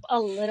open it up a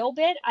little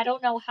bit. I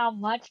don't know how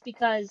much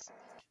because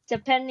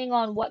depending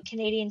on what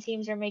Canadian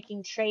teams are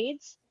making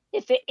trades,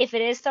 if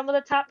it is some of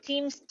the top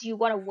teams, do you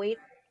want to wait?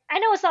 I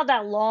know it's not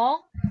that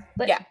long.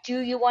 But do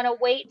you want to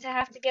wait to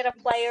have to get a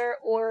player,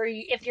 or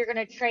if you're going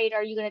to trade,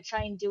 are you going to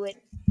try and do it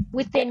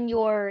within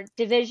your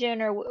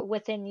division or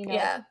within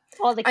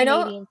all the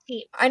Canadian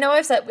teams? I know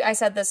I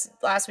said this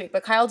last week,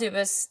 but Kyle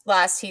Dubas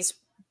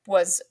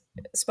was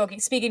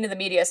speaking to the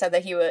media, said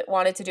that he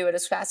wanted to do it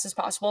as fast as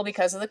possible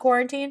because of the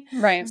quarantine.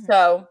 Right.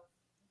 So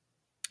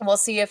we'll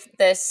see if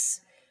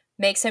this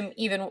makes him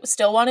even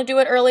still want to do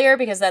it earlier,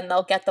 because then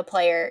they'll get the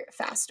player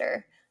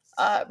faster,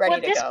 ready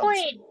to go.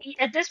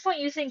 At this point,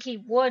 you think he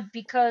would,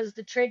 because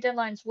the trade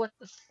deadline's what,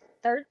 the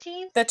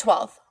 13th? The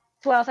 12th.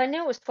 12th. I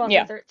knew it was 12th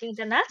Yeah. or 13th,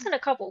 and that's in a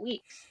couple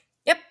weeks.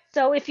 Yep.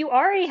 So if you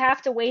already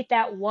have to wait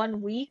that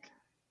 1 week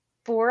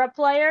for a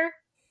player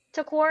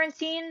to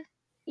quarantine,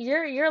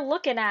 you're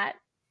looking at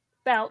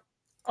about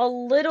a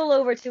little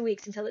over 2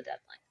 weeks until the deadline.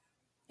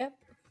 Yep.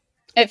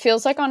 It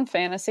feels like on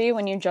fantasy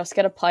when you just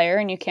get a player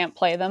and you can't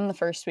play them the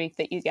first week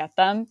that you get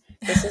them.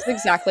 This is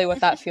exactly what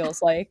that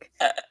feels like.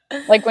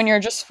 Like when you're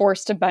just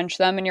forced to bench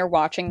them and you're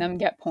watching them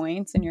get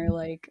points and you're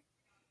like,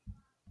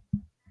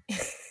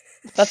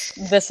 this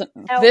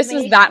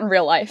is that in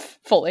real life,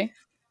 fully.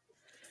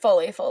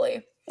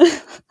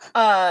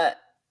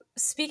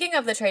 Speaking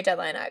of the trade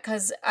deadline,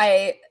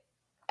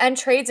 and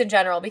trades in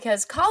general,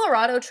 because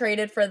Colorado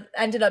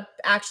ended up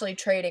actually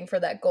trading for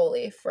that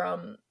goalie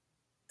from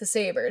the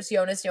Sabres,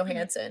 Jonas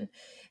Johansson.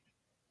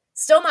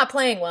 Still not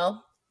playing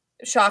well.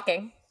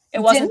 Shocking. It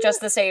wasn't just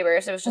the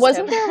Sabres. It was just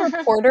Wasn't there a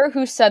reporter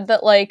who said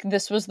that like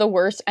this was the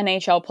worst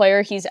NHL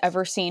player he's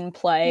ever seen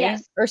play,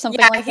 or something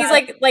like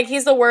that? He's like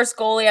he's the worst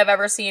goalie I've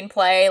ever seen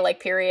play. Like,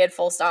 period.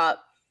 Full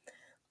stop.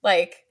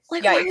 Like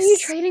yikes. Why are you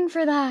trading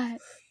for that?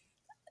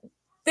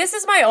 This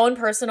is my own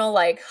personal,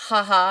 like,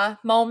 haha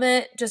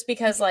moment, just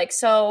because, like,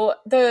 so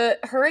the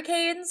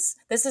Hurricanes,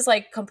 this is,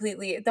 like,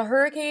 completely, the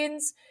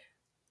Hurricanes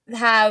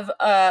have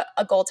a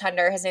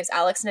goaltender. His name's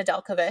Alex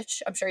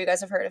Nedeljkovic. I'm sure you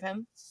guys have heard of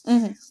him.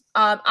 Mm-hmm.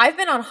 I've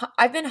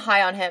been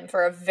high on him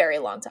for a very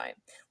long time.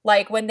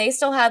 Like, when they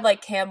still had,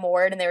 like, Cam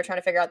Ward and they were trying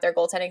to figure out their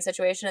goaltending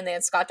situation and they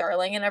had Scott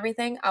Darling and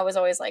everything, I was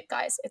always like,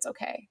 guys, it's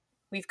okay.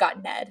 We've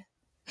got Ned.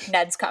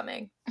 Ned's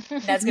coming.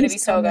 Ned's going to be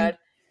so good.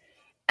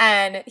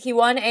 And he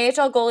won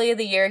AHL Goalie of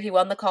the Year. He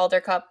won the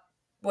Calder Cup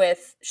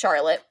with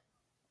Charlotte.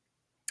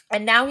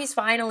 And now he's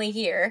finally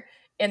here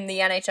in the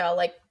NHL,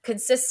 like,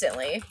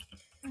 consistently.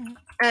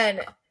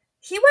 And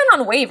he went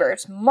on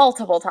waivers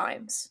multiple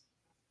times.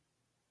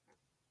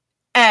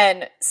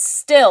 And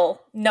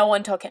still, no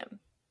one took him.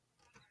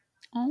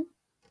 Oh.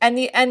 And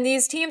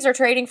these teams are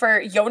trading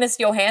for Jonas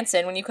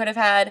Johansson when you could have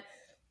had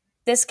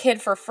this kid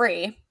for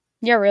free.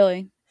 Yeah,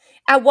 really.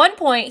 At one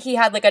point, he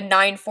had like a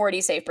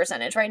 940 save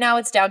percentage. Right now,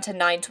 it's down to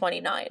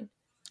 929.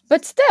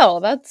 But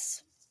still,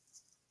 that's...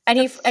 And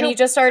he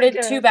just started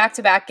 2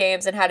 back-to-back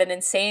games and had an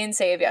insane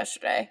save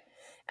yesterday.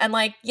 And,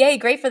 like, yay,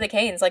 great for the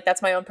Canes. Like,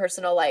 that's my own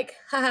personal, like,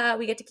 haha,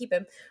 we get to keep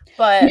him.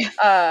 But,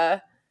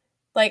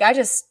 like, I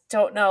just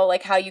don't know,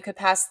 like, how you could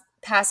pass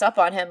up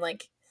on him.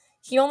 Like,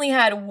 he only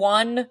had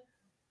one...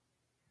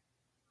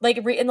 Like,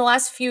 in the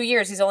last few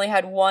years, he's only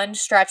had one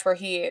stretch where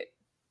he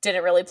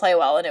didn't really play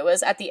well, and it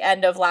was at the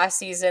end of last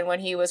season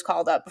when he was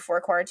called up before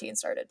quarantine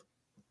started.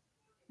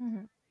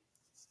 Mm-hmm.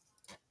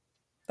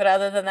 But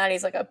other than that,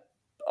 he's like a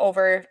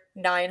over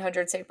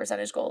 900 save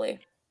percentage goalie.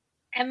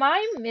 Am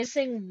I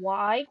missing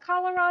why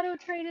Colorado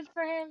traded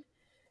for him?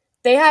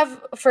 They have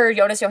for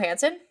Jonas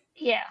Johansson?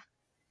 Yeah.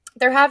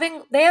 They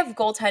have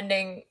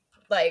goaltending,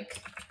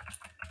 like,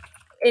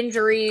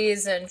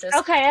 injuries and just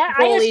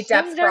goalie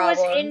depth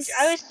problems.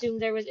 I assumed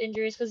there was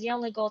injuries because the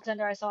only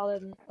goaltender I saw other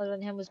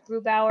than him was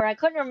Grubauer. I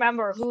couldn't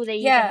remember who they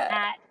even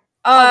had.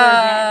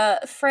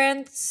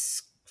 Francois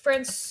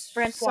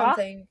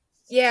something.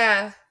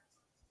 Yeah.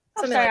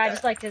 I'm sorry, I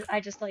just like to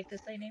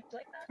say names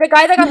like that. The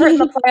guy that got hurt in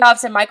the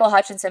playoffs and Michael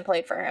Hutchinson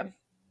played for him.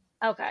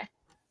 Okay.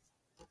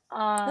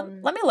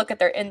 Let me look at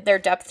their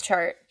depth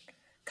chart.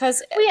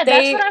 That's what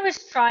I was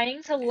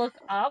trying to look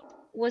up.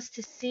 Was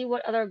to see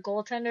what other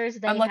goaltenders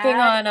they had. I'm looking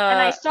on. And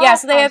I saw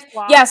so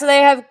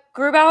they have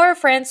Grubauer,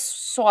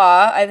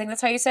 Francois. I think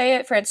that's how you say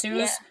it.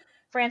 Francouz.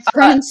 Yeah.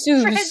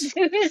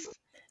 Francouz.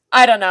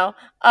 I don't know.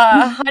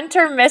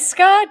 Hunter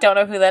Miska. Don't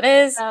know who that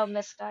is. Oh,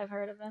 Miska, I've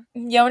heard of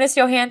him. Jonas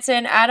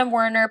Johansson, Adam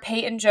Werner,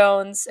 Peyton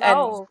Jones,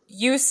 and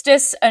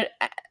Eustace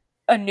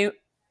Anunen.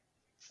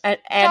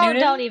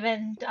 Don't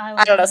even.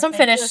 I don't know. Some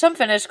Finnish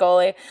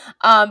goalie.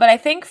 But I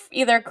think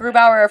either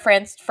Grubauer or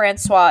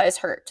Francois is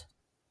hurt.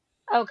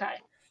 Okay.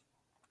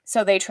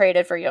 So they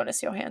traded for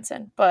Jonas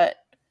Johansson, but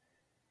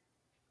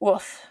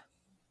woof.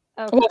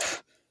 Okay.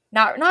 Woof.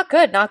 Not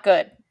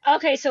good.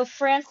 Okay, so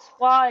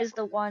Francois is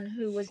the one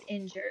who was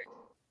injured.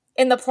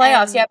 In the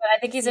playoffs, but I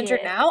think he's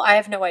injured now? I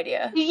have no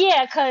idea.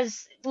 Yeah,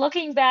 because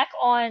looking back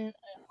on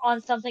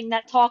something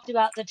that talked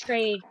about the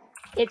trade,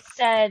 it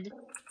said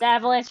the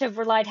Avalanche have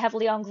relied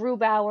heavily on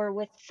Grubauer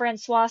with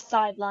Francois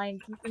sidelined.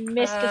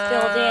 Miska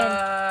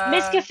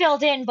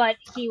filled in, but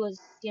he was,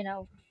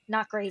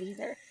 not great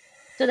either.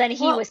 So then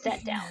he was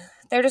sent down.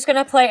 They're just going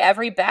to play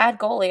every bad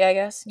goalie, I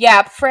guess.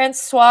 Yeah,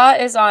 Francois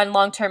is on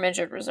long-term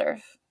injured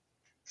reserve.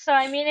 So,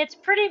 I mean, it's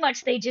pretty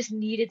much they just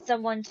needed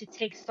someone to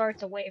take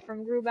starts away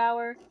from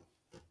Grubauer.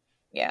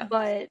 Yeah.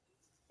 But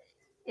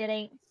it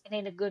ain't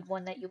a good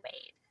one that you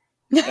made.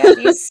 Yeah,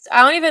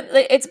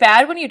 it's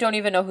bad when you don't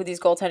even know who these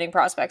goaltending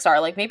prospects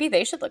are. Like, maybe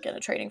they should look into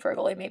trading for a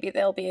goalie. Maybe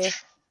they'll be...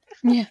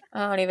 Yeah.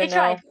 I don't even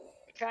know.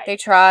 tried. They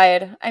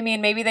tried. I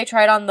mean, maybe they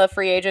tried on the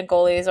free agent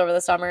goalies over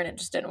the summer and it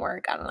just didn't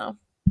work. I don't know.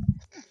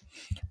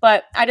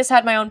 But I just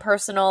had my own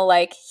personal,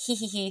 like,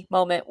 hee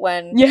moment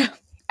when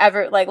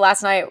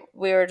last night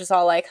we were just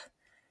all like,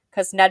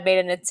 because Ned made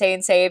an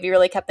insane save. He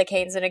really kept the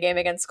Canes in a game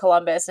against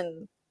Columbus.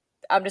 And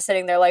I'm just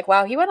sitting there like,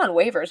 wow, he went on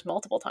waivers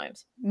multiple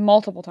times.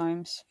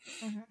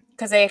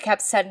 Because they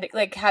kept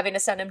having to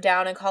send him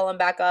down and call him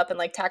back up and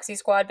like taxi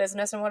squad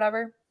business and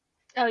whatever.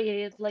 Oh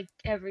yeah, like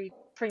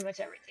pretty much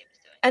every team is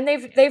doing. And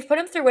they've put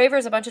him through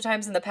waivers a bunch of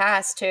times in the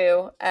past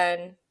too.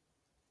 And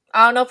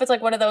I don't know if it's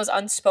like one of those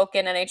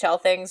unspoken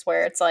NHL things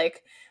where it's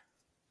like,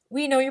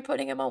 we know you're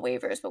putting him on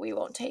waivers, but we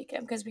won't take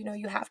him because we know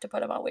you have to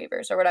put him on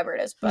waivers or whatever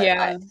it is. But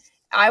yeah.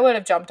 I would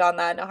have jumped on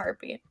that in a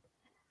heartbeat.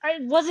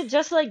 Was it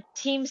just like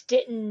teams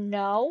didn't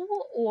know,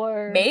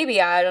 or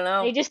maybe, I don't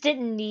know, they just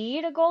didn't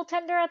need a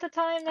goaltender at the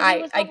time that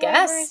he was I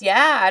guess waivers?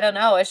 Yeah, I don't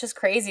know, it's just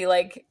crazy.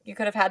 Like, you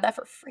could have had that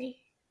for free.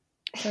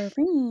 I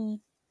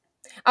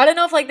don't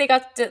know if like they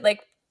got to,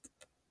 like,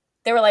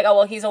 they were like, oh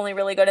well, he's only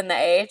really good in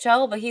the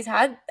AHL, but he's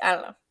had, I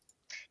don't know.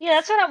 Yeah,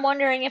 that's what I'm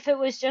wondering, if it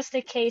was just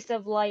a case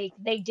of like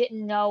they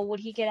didn't know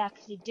what he could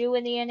actually do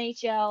in the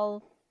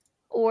NHL,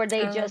 or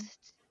they just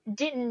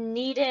didn't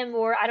need him,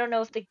 or I don't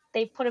know if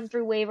they put him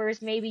through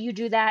waivers. Maybe you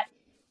do that,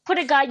 put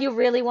a guy you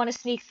really want to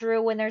sneak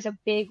through when there's a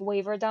big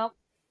waiver dump.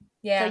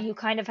 Yeah. So you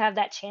kind of have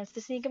that chance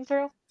to sneak him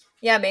through.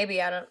 Yeah,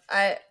 maybe.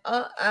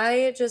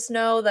 I just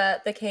know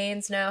that the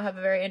Canes now have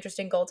a very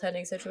interesting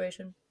goaltending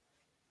situation.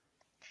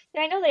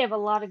 Yeah, I know they have a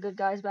lot of good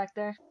guys back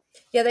there.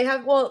 Yeah, they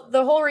have. Well,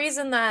 the whole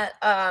reason that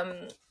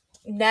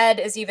Ned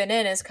is even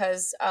in is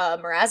because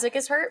Mrazek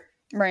is hurt.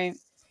 Right.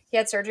 He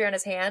had surgery on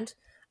his hand.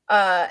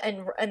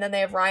 And then they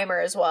have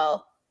Reimer as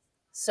well.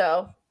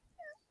 So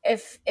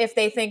if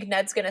they think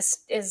Ned's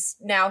is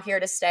now here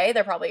to stay,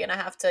 they're probably gonna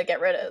have to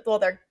get rid of. Well,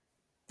 they're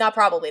not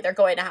probably. They're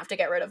going to have to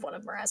get rid of one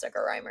of Mrazek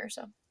or Reimer.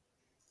 So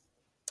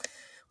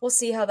we'll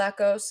see how that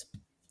goes.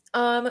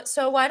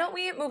 So why don't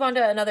we move on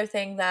to another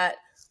thing that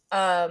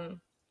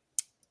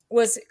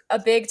was a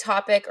big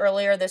topic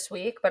earlier this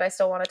week, but I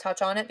still want to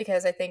touch on it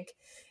because I think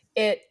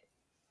it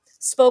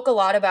spoke a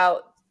lot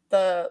about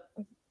the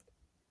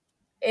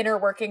inner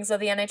workings of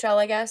the NHL,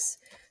 I guess.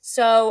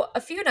 So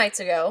a few nights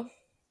ago,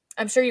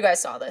 I'm sure you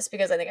guys saw this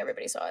because I think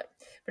everybody saw it,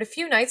 but a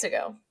few nights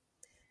ago,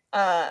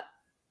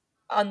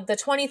 on the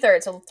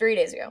 23rd, so 3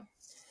 days ago,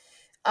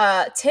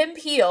 Tim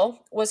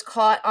Peel was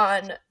caught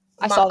on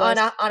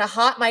a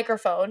hot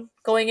microphone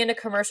going into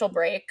commercial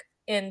break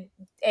in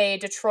a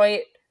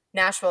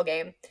Detroit-Nashville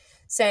game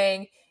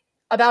saying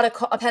about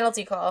a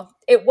penalty call.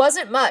 It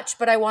wasn't much,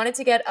 but I wanted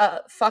to get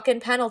a fucking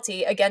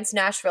penalty against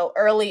Nashville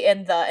early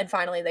and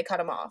finally they cut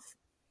him off.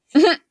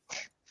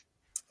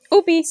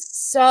 Oopie.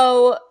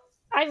 So,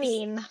 I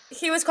mean,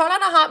 he was caught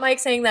on a hot mic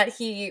saying that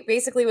he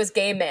basically was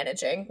game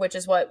managing, which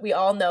is what we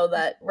all know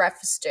that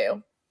refs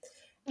do.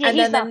 Yeah, and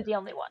he's not the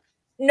only one.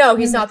 No,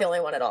 he's not the only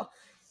one at all.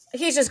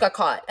 He just got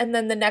caught. And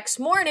then the next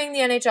morning, the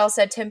NHL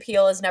said Tim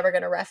Peel is never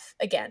going to ref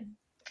again.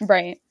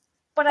 Right.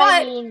 But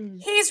I mean,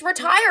 he's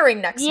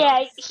retiring next month.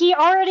 Yeah, he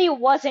already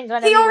wasn't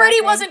going to. He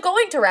already wasn't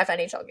going to ref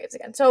NHL games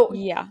again. So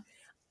yeah,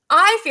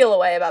 I feel a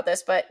way about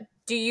this. But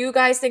do you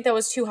guys think that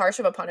was too harsh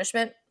of a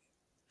punishment?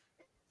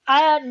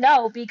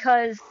 No,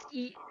 because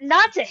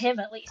not to him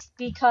at least,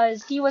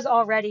 because he was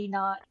already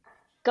not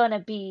gonna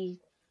be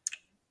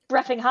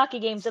reffing hockey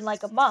games in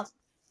like a month.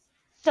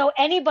 So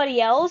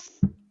anybody else,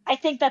 I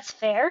think that's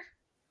fair.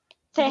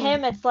 To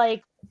him, it's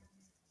like,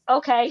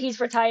 okay, he's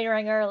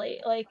retiring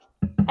early, like,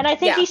 and I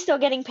think he's still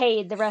getting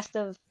paid the rest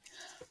of.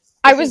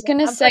 I was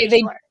gonna say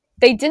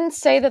they didn't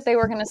say that they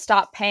were gonna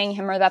stop paying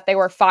him or that they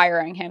were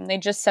firing him. They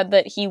just said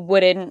that he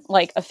wouldn't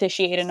like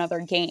officiate another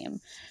game.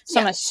 So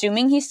I'm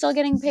assuming he's still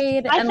getting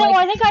paid. I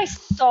think I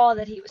saw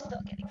that he was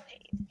still getting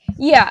paid.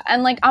 Yeah,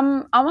 and like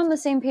I'm on the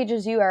same page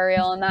as you,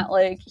 Ariel, in that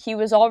like he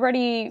was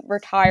already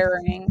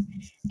retiring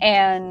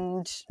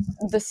and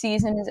the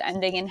season is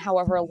ending in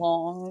however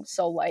long.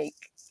 So like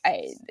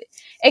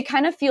it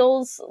kind of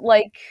feels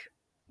like,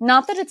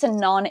 not that it's a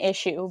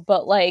non-issue,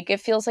 but like it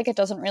feels like it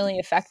doesn't really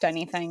affect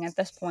anything at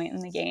this point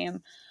in the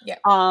game. Yeah.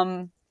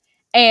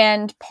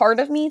 And part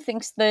of me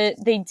thinks that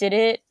they did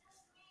it.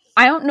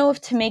 I don't know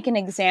if to make an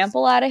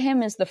example out of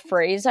him is the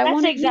phrase I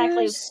want to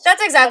use.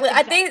 That's exactly.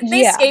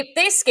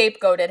 They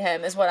scapegoated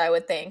him is what I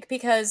would think,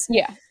 because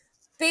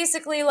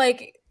basically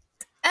like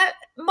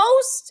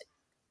most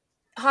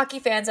hockey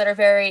fans that are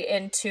very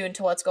in tune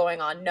to what's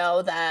going on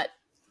know that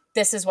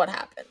this is what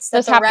happens.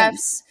 That the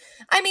refs.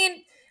 I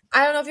mean,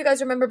 I don't know if you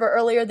guys remember, but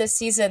earlier this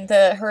season,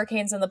 the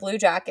Hurricanes and the Blue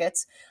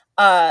Jackets,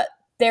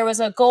 there was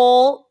a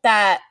goal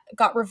that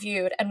got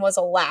reviewed and was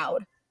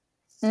allowed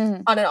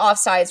on an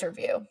offsides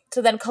review. So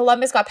then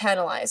Columbus got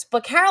penalized,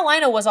 but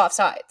Carolina was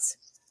offsides.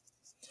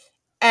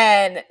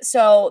 And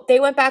so they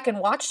went back and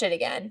watched it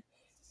again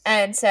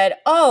and said,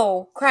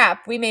 oh,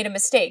 crap, we made a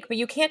mistake, but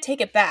you can't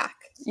take it back.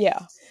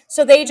 Yeah.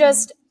 So they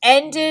just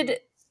ended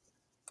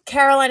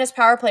Carolina's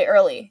power play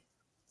early.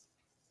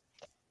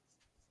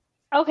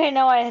 Okay,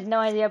 no, I had no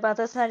idea about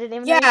this, and I didn't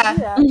even know you could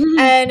do that.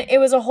 And it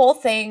was a whole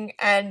thing,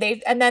 and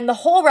then the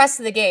whole rest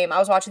of the game, I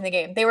was watching the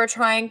game, they were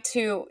trying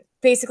to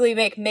basically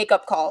make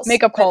makeup calls.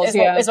 Makeup calls,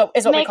 is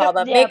what we call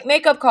them. Yeah.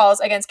 Makeup calls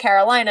against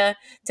Carolina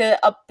to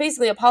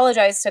basically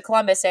apologize to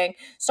Columbus, saying,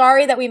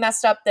 sorry that we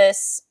messed up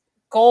this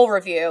goal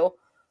review,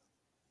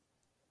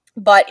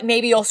 but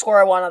maybe you'll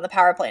score one on the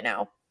power play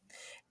now.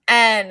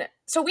 And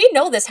so we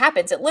know this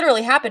happens. It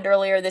literally happened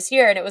earlier this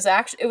year, and it was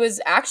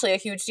actually a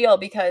huge deal,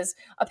 because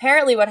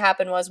apparently what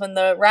happened was, when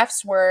the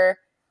refs were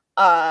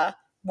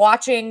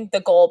watching the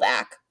goal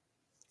back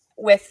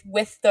with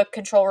the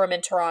control room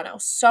in Toronto,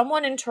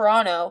 someone in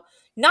Toronto,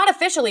 not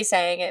officially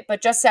saying it,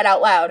 but just said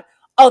out loud,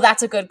 "Oh,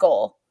 that's a good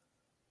goal."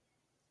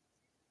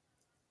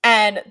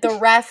 And the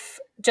ref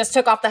just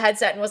took off the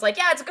headset and was like,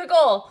 "Yeah, it's a good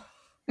goal."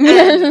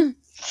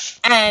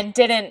 And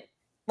didn't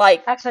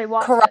actually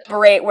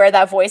corroborate where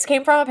that voice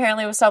came from.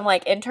 Apparently it was some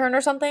intern or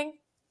something.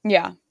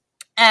 Yeah.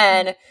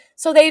 And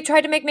so they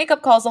tried to make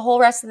makeup calls the whole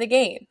rest of the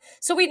game.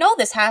 So we know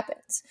this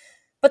happens.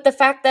 But the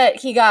fact that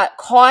he got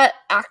caught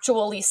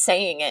actually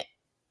saying it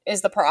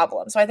is the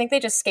problem. So I think they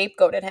just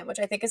scapegoated him, which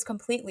I think is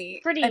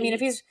completely I mean, if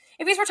he's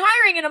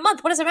retiring in a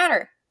month, what does it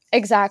matter?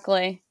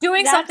 Exactly.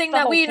 Doing something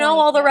that we know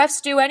all the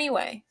refs do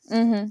anyway.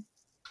 Mm-hmm.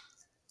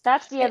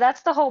 That's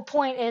the whole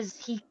point, is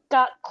he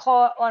got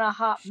caught on a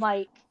hot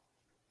mic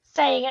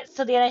saying it,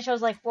 so the NHL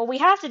was like, well, we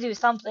have to do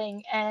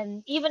something,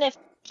 and even if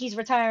he's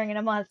retiring in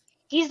a month,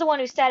 he's the one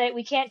who said it.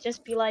 We can't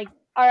just be like,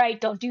 all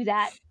right, don't do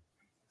that.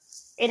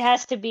 It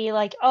has to be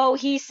like, oh,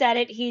 he said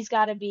it, he's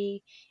got to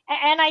be.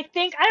 And I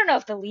think, I don't know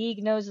if the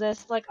league knows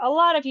this, a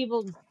lot of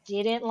people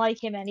didn't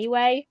like him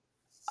anyway.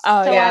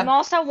 Oh, so yeah. I'm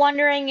also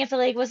wondering if the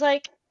league was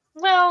like,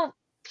 well,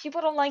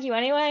 people don't like you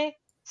anyway,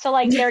 so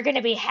they're going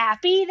to be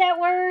happy that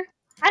we're...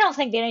 I don't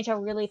think the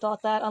NHL really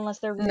thought that, unless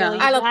they're really... No,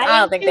 I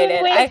don't think they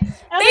did.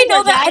 They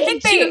know that.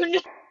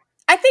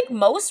 I think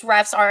most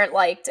refs aren't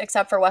liked,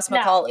 except for Wes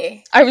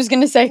McCauley. I was going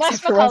to say, Wes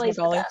except for Wes McCauley's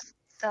the McCauley. best,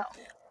 so.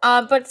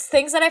 But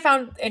things that I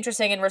found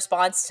interesting in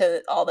response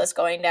to all this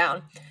going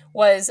down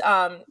was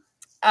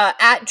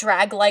at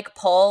Drag Like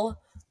Pull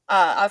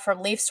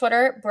from Leafs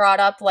Twitter brought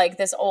up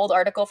this old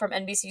article from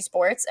NBC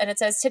Sports, and it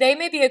says, today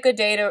may be a good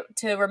day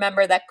to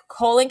remember that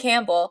Colin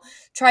Campbell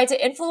tried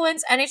to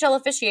influence NHL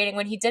officiating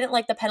when he didn't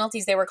like the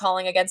penalties they were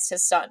calling against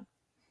his son.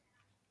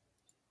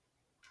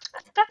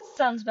 That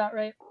sounds about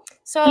right.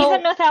 So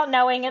even without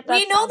knowing it,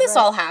 we know this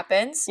all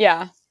happens.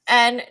 Yeah.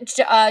 And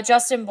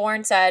Justin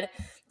Bourne said,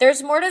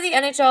 there's more to the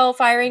NHL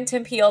firing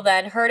Tim Peel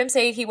than heard him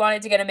say he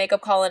wanted to get a makeup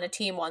call in a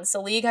team once.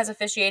 The league has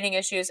officiating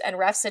issues, and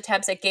refs'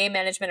 attempts at game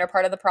management are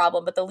part of the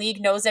problem, but the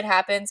league knows it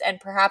happens and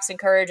perhaps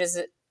encourages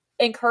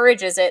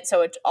it,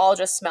 so it all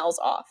just smells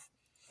off.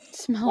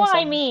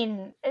 I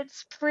mean,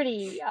 it's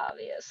pretty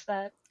obvious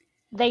that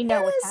they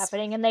know what's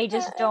happening, and they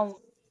just don't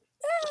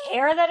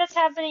care that it's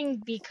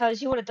happening,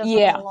 because you would have done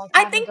something a long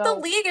time ago. I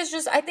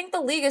think the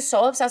league is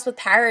so obsessed with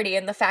parity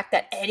and the fact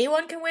that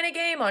anyone can win a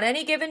game on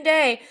any given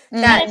day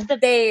that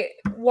they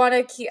want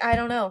to keep. I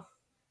don't know.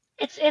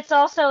 It's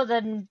also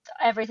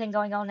everything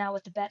going on now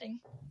with the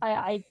betting.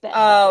 I bet.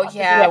 Oh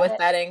yeah, with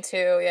betting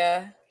too.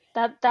 Yeah.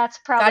 That's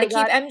probably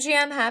gotta keep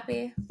MGM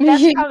happy.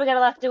 That's probably got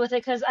a lot to do with it,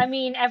 because I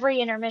mean,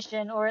 every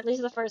intermission, or at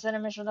least the first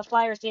intermission of the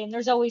Flyers game,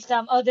 there's always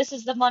some. Oh, this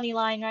is the money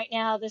line right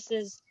now. This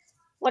is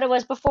what it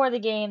was before the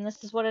game.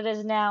 This is what it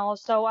is now.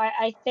 So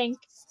I think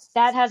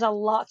that has a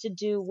lot to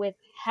do with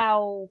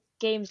how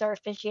games are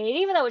officiated,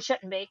 even though it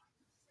shouldn't be.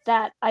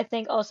 That, I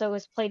think, also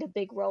has played a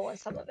big role in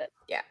some of it.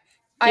 Yeah.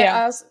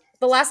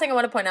 The last thing I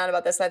want to point out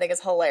about this that I think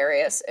is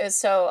hilarious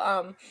is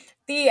the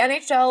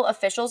NHL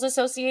Officials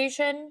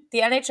Association, the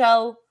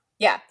NHL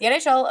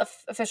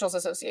Officials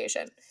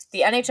Association,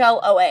 the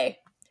NHLOA,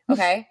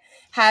 okay,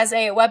 has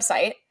a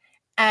website,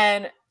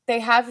 and they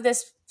have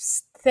this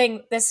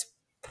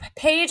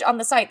page on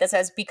the site that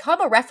says, become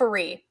a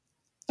referee.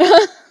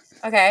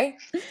 Okay?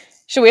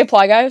 Should we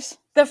apply, guys?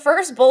 The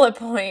first bullet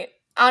point,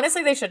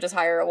 honestly, they should just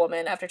hire a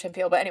woman after Tim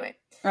Peel, but anyway.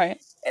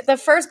 Right. The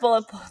first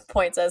bullet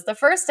point says, the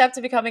first step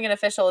to becoming an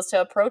official is to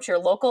approach your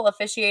local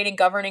officiating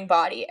governing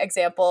body,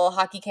 example,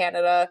 Hockey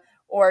Canada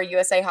or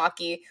USA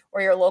Hockey,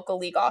 or your local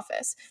league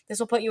office. This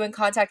will put you in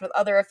contact with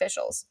other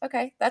officials.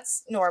 Okay,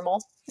 that's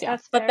normal. Yeah.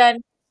 But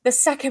then the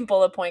second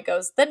bullet point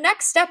goes, the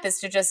next step is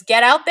to just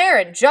get out there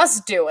and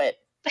just do it.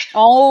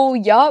 Oh,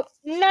 yup.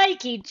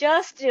 Nike,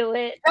 just do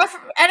it.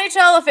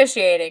 NHL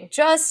officiating,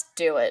 just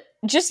do it.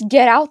 Just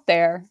get out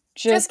there.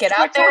 Just get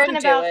out there and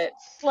do it.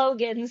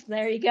 Slogans,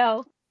 there you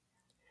go.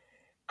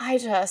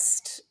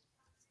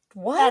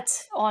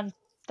 What?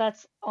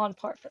 That's on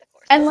par for the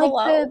course. And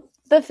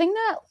the thing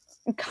that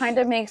kind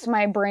of makes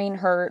my brain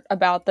hurt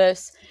about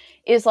this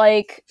is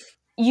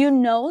you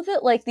know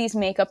that these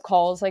makeup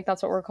calls,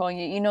 that's what we're calling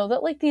it, you know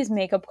that these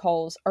makeup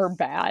calls are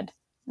bad,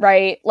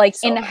 right?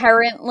 So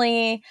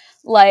inherently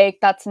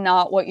that's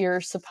not what you're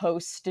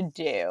supposed to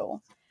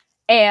do.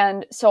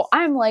 And so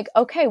I'm like,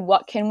 okay,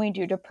 what can we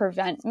do to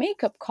prevent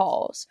makeup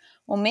calls?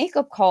 Well,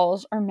 makeup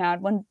calls are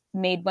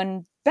made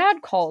when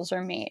bad calls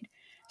are made.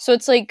 So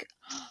it's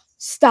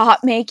stop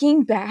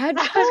making bad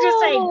calls. I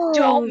was gonna say,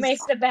 don't make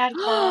the bad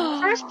call in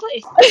the first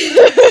place.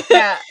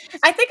 Yeah,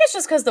 I think it's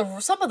just because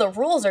some of the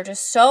rules are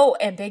just so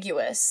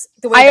ambiguous.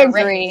 The way I they're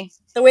agree. written,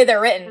 the way they're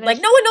written,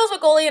 like no one knows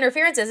what goalie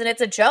interference is, and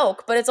it's a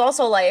joke. But it's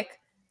also like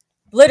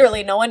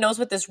literally no one knows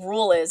what this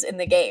rule is in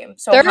the game.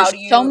 So There's how do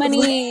you so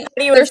many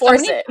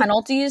enforce it?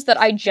 Penalties that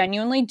I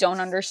genuinely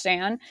don't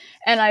understand,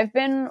 and I've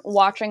been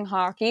watching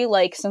hockey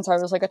like since I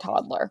was like a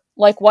toddler.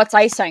 Like, what's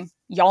icing?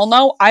 Y'all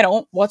know. I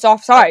don't. What's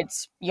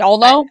offsides? Y'all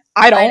know.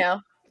 I don't. I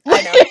know.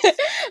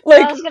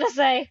 Like, I was gonna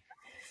say,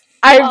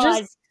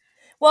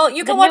 well,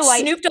 you can watch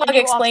Snoop Dogg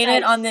explain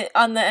it on the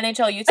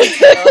NHL YouTube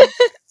channel.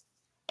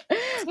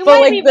 You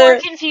might be more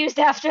confused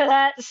after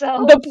that.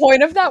 So the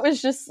point of that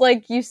was just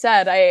like you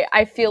said.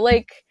 I feel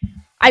like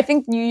I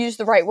think you used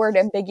the right word,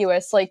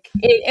 ambiguous. Like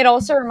it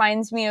also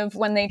reminds me of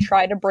when they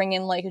try to bring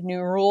in like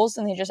new rules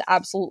and they just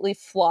absolutely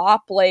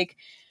flop. Like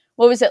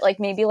what was it? Like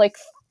maybe like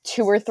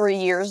 2 or 3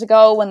 years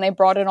ago when they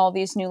brought in all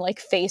these new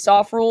like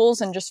face-off rules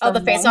and just the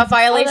face-off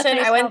violation.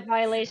 I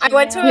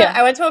went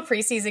to a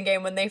preseason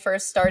game when they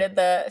first started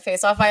the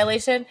face-off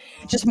violation.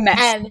 Just mess.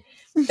 And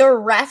the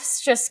refs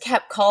just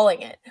kept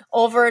calling it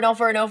over and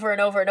over and over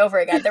and over and over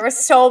again. There were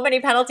so many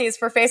penalties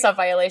for face-off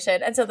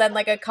violation. And so then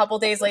like a couple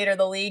days later,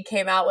 the league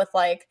came out with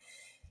like,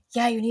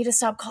 yeah, you need to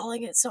stop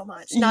calling it so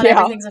much. Not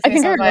everything's a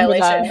face-off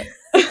violation.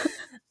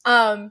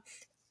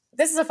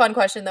 This is a fun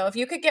question though. If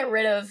you could get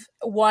rid of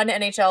one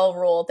NHL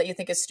rule that you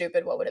think is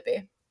stupid, what would it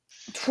be?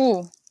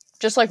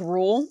 Just like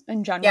rule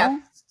in general?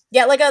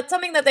 Yeah, like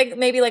something that they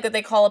maybe like that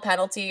they call a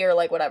penalty or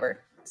like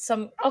whatever.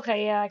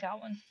 Okay, yeah, I got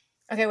one.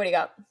 Okay, what do you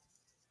got?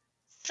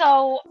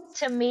 So,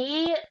 to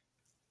me,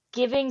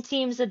 giving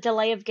teams a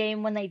delay of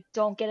game when they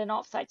don't get an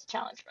offsides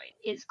challenge right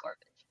is garbage.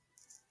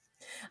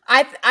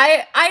 I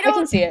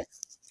can see it.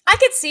 I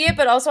could see it,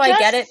 but also I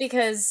get it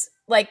because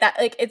like that,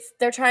 like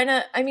they're trying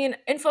to. I mean,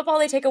 in football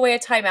they take away a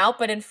timeout,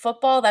 but in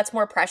football that's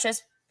more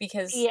precious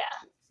because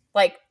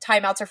like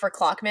timeouts are for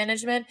clock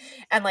management,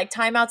 and like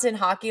timeouts in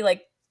hockey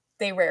like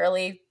they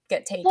rarely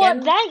get taken. Well,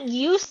 that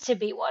used to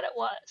be what it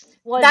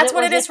was. That's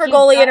what it is for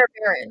goalie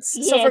interference.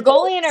 Yeah, so for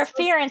goalie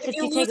interference, if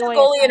you lose take away a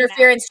goalie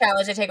interference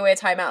challenge, they take away a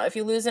timeout. If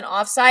you lose an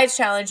offsides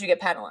challenge, you get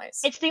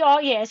penalized. It's the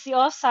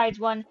offsides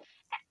one,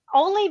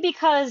 only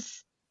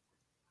because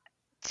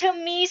to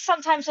me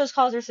sometimes those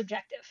calls are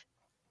subjective.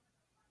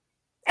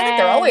 I think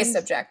they're always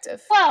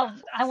subjective. Well,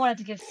 I wanted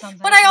to give something.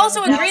 But I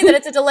also agree that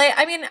it's a delay.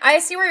 I mean, I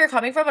see where you're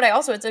coming from, but I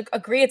also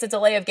agree it's a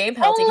delay of game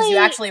penalty because you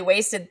actually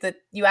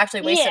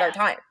wasted our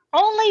time.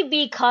 Only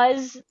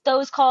because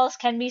those calls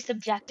can be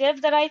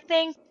subjective that I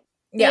think.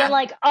 Yeah. Being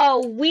like,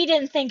 oh, we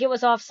didn't think it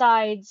was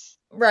offsides.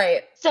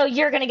 Right. So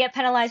you're going to get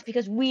penalized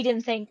because we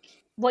didn't think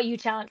what you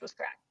challenged was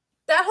correct.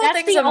 That whole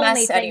thing's a mess anyway.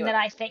 That's the only thing that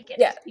I think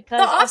it is.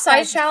 Because the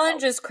offside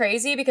challenge is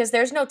crazy because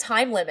there's no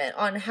time limit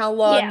on how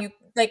long you...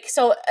 Like,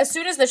 so as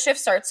soon as the shift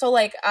starts, so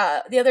like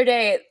the other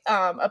day, in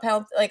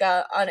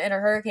a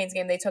Hurricanes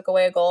game, they took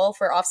away a goal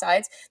for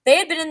offsides. They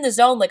had been in the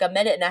zone like a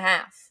minute and a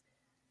half.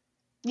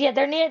 Yeah,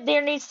 there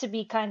needs to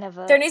be kind of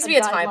a... There needs to be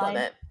a time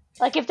limit.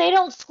 Like, if they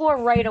don't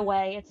score right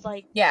away, it's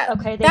like,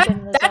 okay,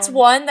 that's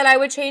one that I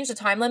would change, the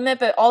time limit,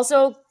 but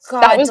also,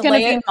 God, that was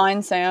going to be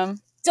mine, Sam.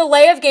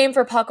 Delay of game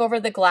for puck over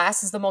the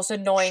glass is the most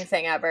annoying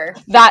thing ever.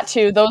 That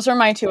too. Those are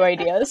my 2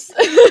 ideas.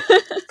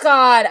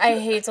 God, I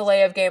hate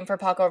delay of game for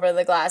puck over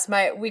the glass.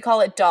 We call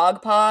it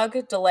dog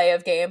pog, delay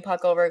of game,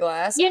 puck over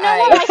glass. You know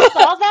what? I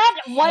saw that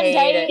one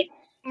day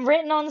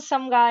written on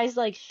some guy's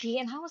like sheet,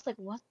 and I was like,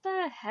 "What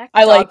the heck?"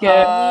 I like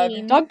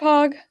it. Dog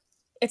pog.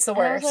 It's the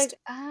worst. I was like,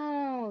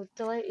 "Oh,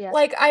 delay." Yeah.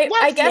 Like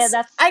I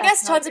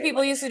guess tons of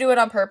people used to do it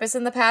on purpose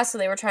in the past, so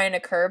they were trying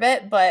to curb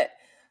it, but.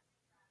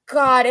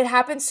 God, it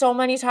happens so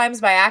many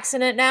times by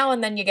accident now,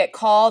 and then you get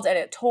called, and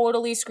it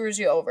totally screws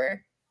you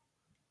over.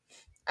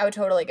 I would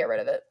totally get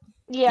rid of it.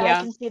 Yeah,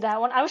 I can see that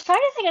one. I was trying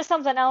to think of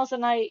something else,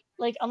 and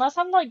unless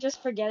I'm like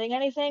just forgetting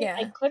anything,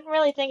 I couldn't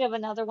really think of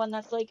another one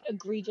that's like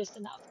egregious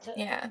enough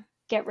to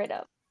get rid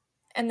of.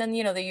 And then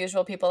the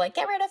usual people like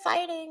get rid of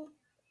fighting.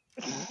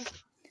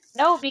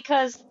 No,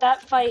 because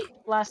that fight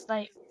last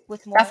night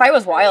with Morin. That fight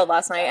was wild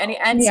last night,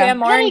 and Sam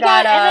Morin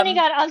got and then he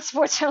got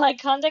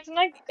unsportsmanlike conduct, and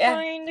I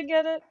kind of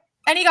get it.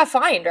 And he got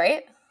fined,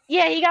 right?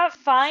 Yeah, he got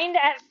fined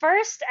at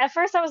first. At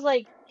first, I was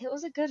like, it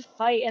was a good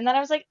fight. And then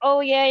I was like, oh,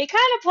 yeah, he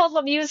kind of pulled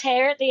Lemieux's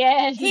hair at the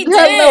end. He did.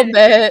 A little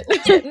bit.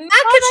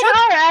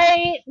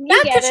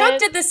 Matt Tkachuk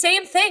did the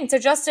same thing to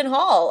Justin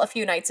Hall a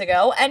few nights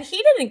ago, and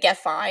he didn't get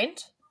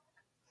fined.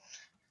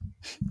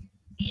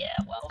 Yeah,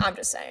 well. I'm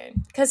just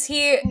saying. Because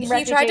he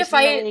tried to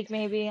fight... League,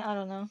 maybe. I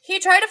don't know. He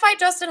tried to fight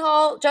Justin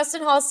Hall.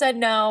 Justin Hall said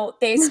no.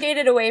 They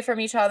skated away from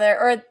each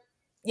other.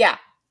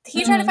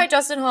 He tried to fight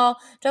Justin Hall.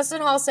 Justin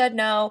Hall said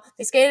no.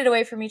 They skated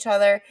away from each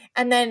other.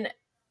 And then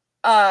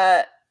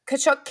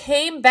Tkachuk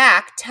came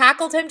back,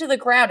 tackled him to the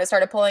ground, and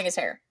started pulling his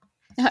hair.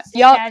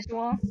 Yup.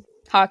 Casual.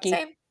 Hockey.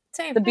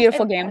 Same. The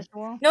beautiful game.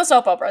 Casual. No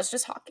soap operas,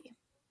 just hockey.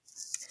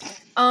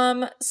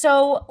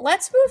 So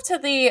let's move to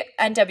the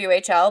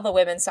NWHL, the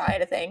women's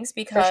side of things,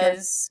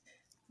 because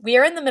we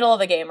are in the middle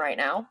of a game right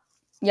now.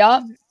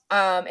 Yup.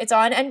 It's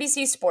on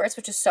NBC Sports,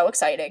 which is so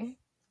exciting.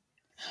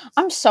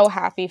 I'm so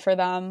happy for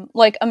them.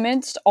 Like,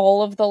 amidst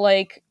all of the,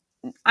 like,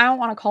 I don't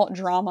want to call it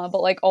drama,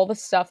 but, like, all the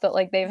stuff that,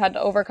 like, they've had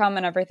to overcome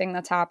and everything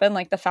that's happened,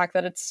 like, the fact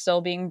that it's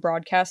still being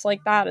broadcast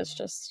like that is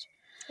just...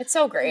 It's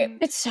so great.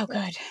 It's so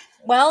good.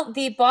 Well,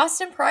 the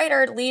Boston Pride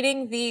are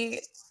leading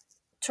the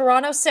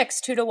Toronto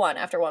 6 2-1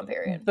 after one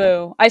period.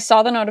 Boo. I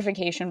saw the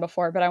notification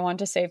before, but I wanted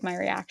to save my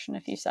reaction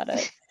if you said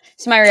it.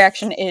 So my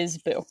reaction is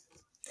boo.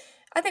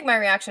 I think my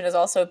reaction is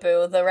also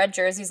boo. The red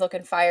jersey's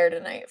looking fire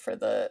tonight for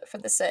the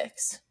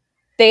 6.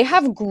 They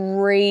have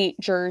great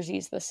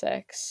jerseys, the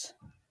 6.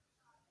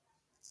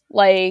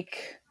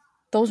 Like,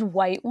 those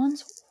white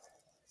ones,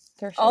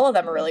 they're so all of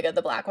them are really good.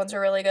 The black ones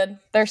are really good.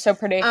 They're so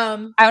pretty. I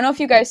don't know if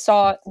you guys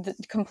saw,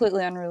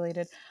 completely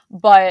unrelated,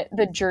 but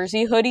the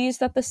jersey hoodies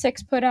that the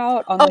 6 put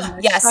out on the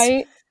yes.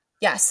 site.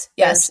 Yes.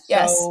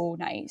 So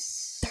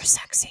nice. They're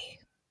sexy.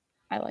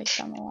 I like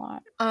them a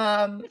lot.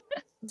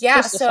 Yeah,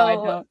 just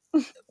so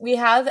we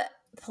have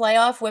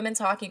playoff women's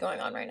hockey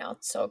going on right now.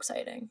 It's so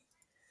exciting.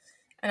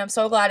 And I'm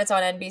so glad it's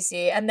on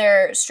NBC. And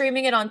they're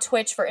streaming it on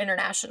Twitch for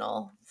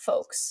international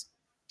folks.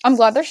 I'm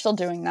glad they're still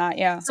doing that.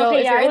 Yeah. So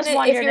if you're in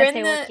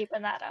the were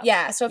keeping that up.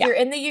 Yeah. So if you're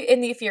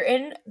if you're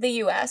in the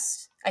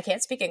US, I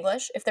can't speak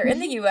English. If they're in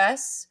the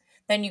US,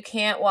 then you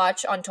can't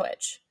watch on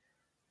Twitch.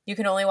 You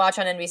can only watch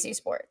on NBC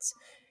Sports.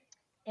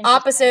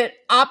 Opposite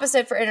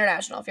for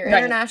international. If you're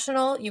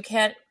international, you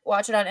can't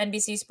watch it on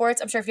NBC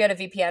Sports. I'm sure if you had a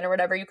VPN or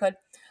whatever, you could.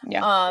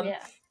 Yeah.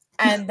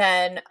 And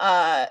then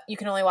you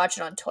can only watch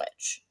it on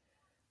Twitch.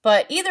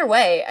 But either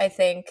way, I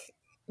think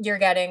you're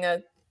getting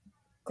a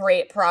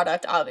great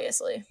product,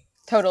 obviously.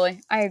 Totally.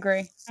 I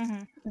agree.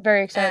 Mm-hmm.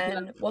 Very excited.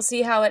 And we'll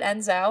see how it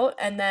ends out.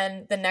 And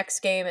then the next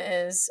game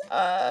is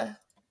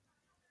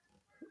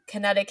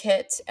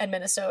Connecticut and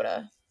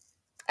Minnesota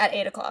at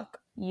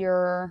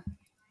 8:00.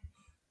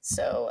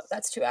 So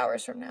that's 2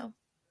 hours from now.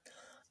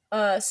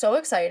 So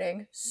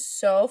exciting.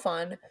 So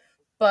fun.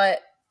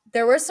 But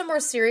there were some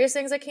more serious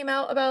things that came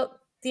out about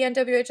the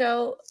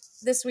NWHL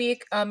this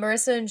week.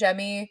 Marissa and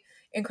Jemmy,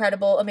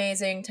 incredible,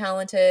 amazing,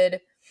 talented.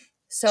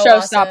 So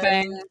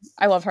show-stopping. Awesome.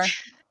 I love her.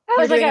 I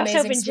was like, I was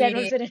hoping Jen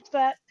would finish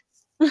that.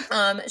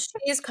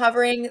 She's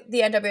covering the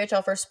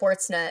NWHL for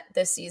Sportsnet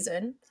this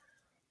season.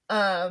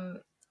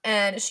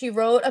 And she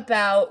wrote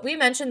about, we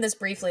mentioned this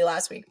briefly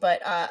last week,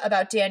 but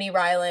about Danny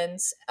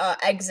Ryland's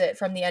exit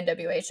from the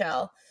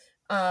NWHL.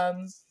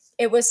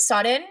 It was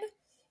sudden,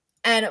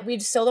 and we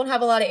still don't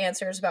have a lot of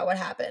answers about what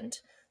happened.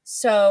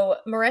 So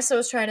Marissa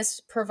was trying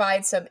to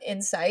provide some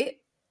insight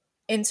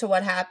into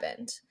what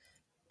happened.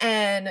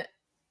 And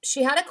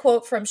she had a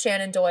quote from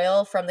Shannon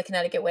Doyle from the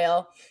Connecticut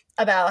Whale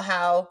about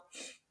how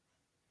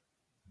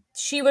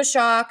she was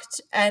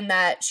shocked and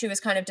that she was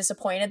kind of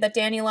disappointed that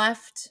Danny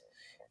left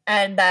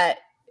and that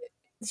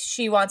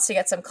she wants to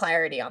get some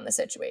clarity on the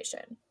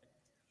situation.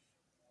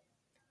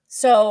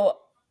 So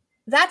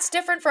that's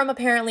different from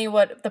apparently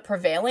what the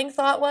prevailing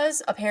thought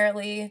was.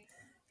 Apparently,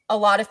 a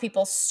lot of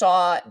people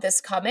saw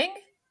this coming.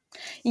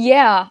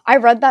 Yeah, I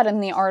read that in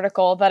the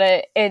article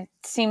that it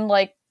seemed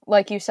like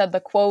you said, the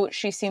quote,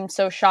 she seemed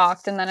so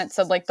shocked, and then it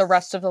said, like, the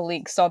rest of the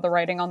league saw the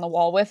writing on the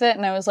wall with it,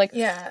 and I was like,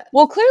 yeah.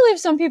 Well, clearly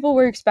some people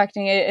were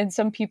expecting it, and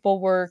some people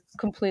were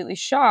completely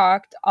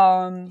shocked.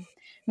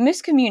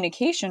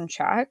 Miscommunication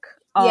check.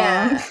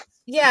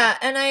 Yeah,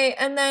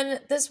 and then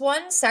this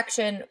one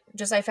section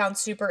just I found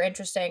super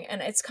interesting,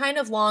 and it's kind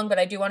of long, but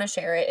I do want to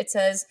share it. It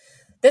says,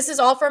 this is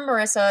all from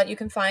Marissa. You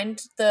can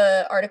find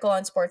the article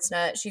on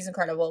Sportsnet. She's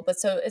incredible. But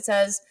so it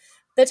says,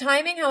 the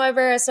timing,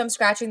 however, has some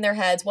scratching their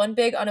heads. One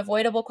big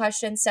unavoidable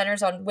question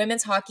centers on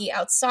women's hockey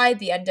outside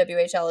the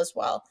NWHL as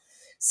well.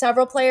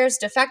 Several players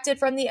defected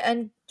from the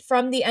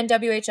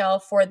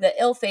NWHL for the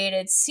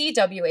ill-fated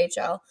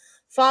CWHL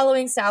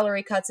following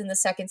salary cuts in the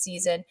second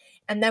season,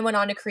 and then went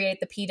on to create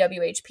the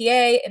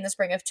PWHPA in the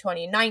spring of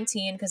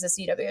 2019 because the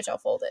CWHL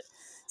folded.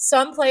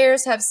 Some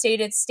players have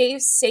stated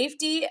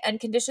safety and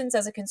conditions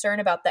as a concern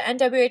about the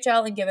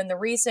NWHL, and given the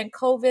recent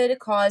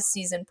COVID-caused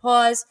season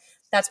pause,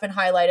 that's been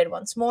highlighted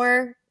once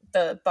more.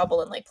 The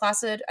bubble in Lake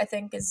Placid, I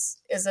think, is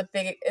a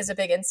big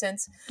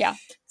instance. Yeah.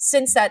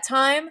 Since that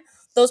time,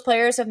 those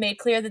players have made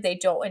clear that they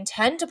don't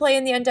intend to play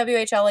in the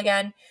NWHL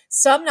again,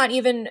 some not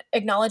even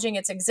acknowledging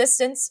its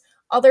existence,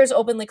 others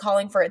openly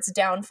calling for its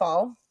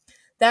downfall.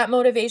 That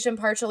motivation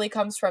partially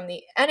comes from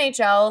the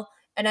NHL,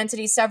 an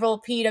entity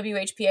several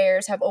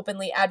PWHPAers have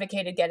openly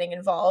advocated getting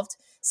involved,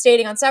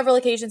 stating on several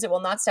occasions it will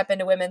not step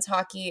into women's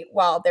hockey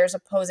while there's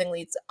opposing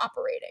leagues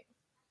operating.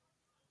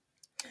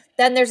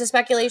 Then there's a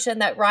speculation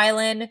that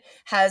Ryland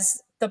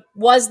was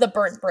the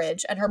burnt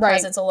bridge, and her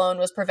presence alone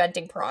was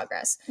preventing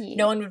progress. Yeah.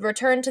 No one would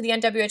return to the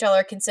NWHL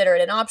or consider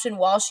it an option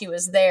while she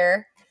was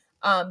there.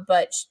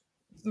 But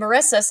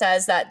Marissa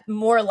says that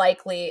more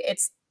likely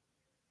it's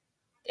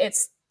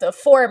the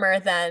former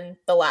than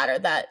the latter,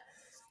 that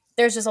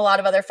there's just a lot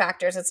of other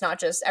factors. It's not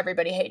just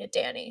everybody hated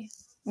Danny.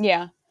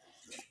 Yeah.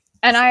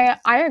 And I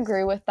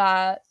agree with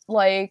that.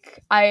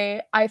 Like,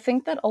 I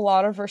think that a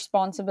lot of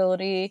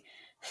responsibility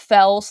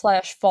falls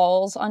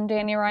on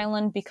Danny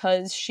Ryland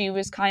because she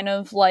was kind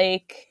of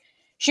like,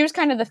 she was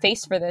kind of the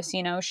face for this,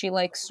 you know. She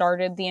like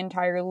started the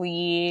entire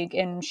league,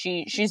 and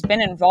she's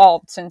been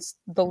involved since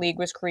the league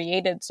was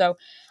created. So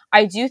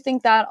I do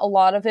think that a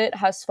lot of it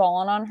has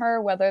fallen on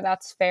her. Whether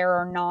that's fair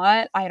or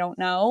not, I don't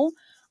know.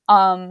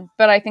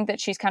 But I think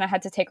that she's kind of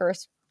had to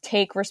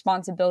take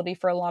responsibility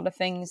for a lot of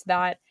things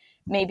that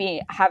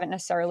maybe haven't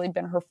necessarily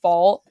been her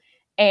fault.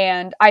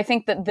 And I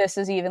think that this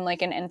is even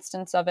like an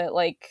instance of it,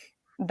 like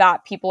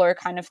that people are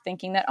kind of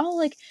thinking that, oh,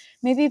 like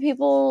maybe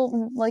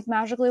people like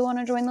magically want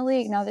to join the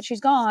league now that she's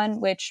gone,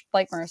 which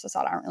like Marissa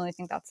said, I don't really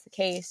think that's the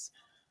case.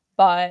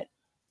 But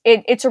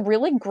it's a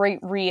really great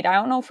read. I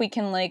don't know if we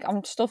can like,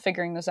 I'm still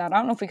figuring this out. I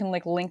don't know if we can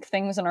like link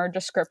things in our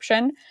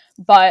description,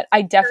 but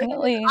I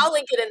definitely, I'll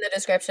link it in the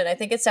description. I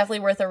think it's definitely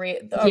worth a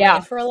read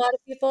for a lot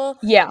of people.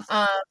 Yeah.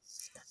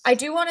 I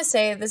do want to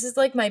say this is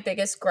like my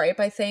biggest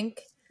gripe, I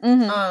think.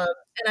 Mm-hmm.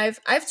 And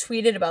I've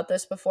tweeted about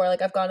this before.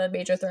 Like I've gone on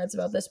major threads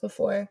about this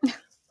before.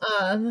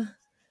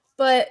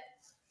 But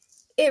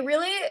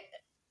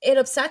it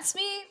upsets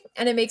me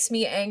and it makes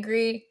me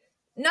angry.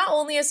 Not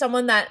only as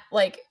someone that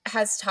like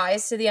has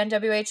ties to the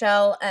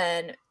NWHL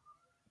and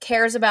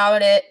cares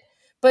about it,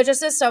 but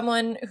just as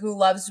someone who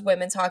loves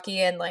women's hockey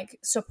and like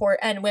support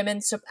and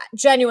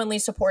genuinely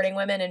supporting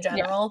women in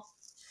general.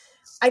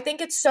 Yeah. I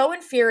think it's so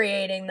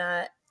infuriating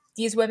that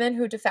these women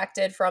who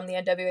defected from the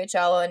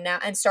NWHL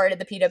and started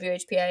the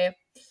PWHPA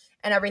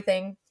and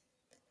everything,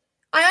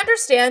 I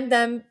understand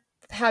them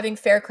having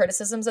fair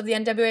criticisms of the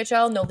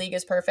NWHL. No league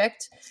is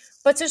perfect,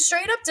 but to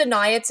straight up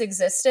deny its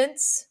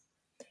existence,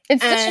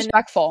 it's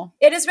disrespectful.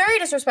 It is very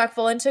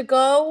disrespectful, and to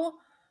go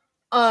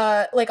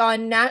like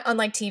on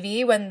like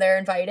TV when they're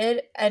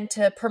invited and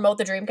to promote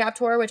the Dream Cap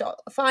Tour, which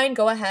fine,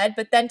 go ahead,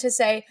 but then to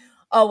say,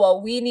 oh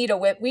well, we need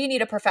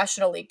a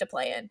professional league to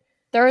play in.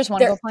 There is one.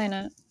 Go play in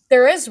it.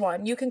 There is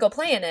one. You can go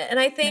play in it, and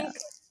I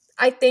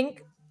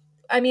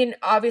mean,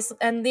 obviously,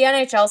 and the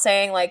NHL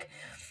saying like,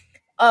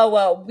 oh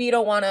well, we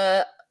don't want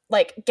to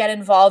like get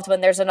involved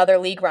when there's another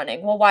league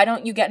running. Well, why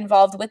don't you get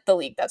involved with the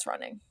league that's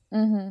running?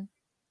 Mm-hmm.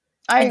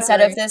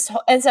 Instead of this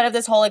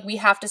whole like we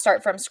have to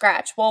start from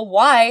scratch. Well,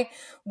 why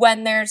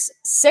when there's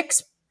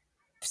 6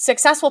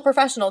 successful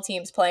professional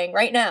teams playing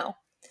right now?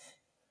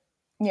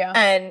 Yeah.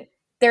 And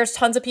there's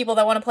tons of people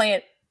that want to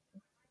play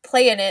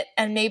in it,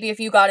 and maybe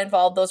if you got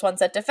involved, those ones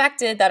that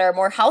defected that are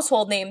more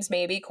household names,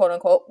 maybe quote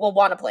unquote, will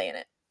want to play in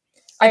it.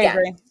 Again. I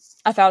agree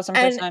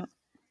 1,000%. And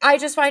I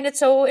just find it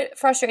so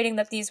frustrating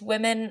that these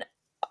women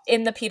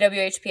in the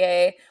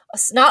PWHPA,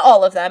 not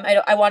all of them,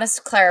 I want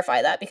to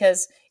clarify that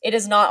because it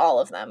is not all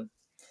of them,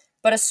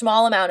 but a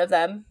small amount of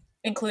them,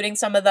 including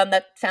some of them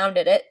that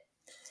founded it,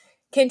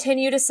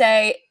 continue to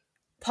say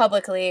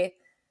publicly,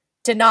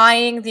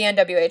 denying the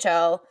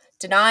NWHL,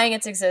 denying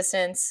its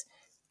existence,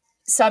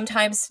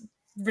 sometimes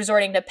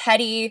resorting to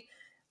petty,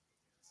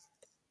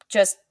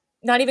 just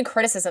not even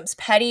criticisms,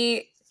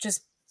 petty,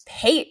 just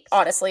hate,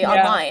 honestly,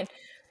 online,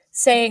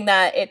 saying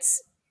that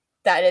it's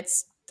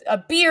a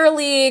beer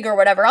league or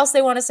whatever else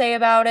they want to say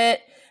about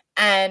it.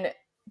 And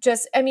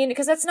just, I mean,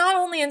 because that's not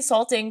only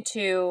insulting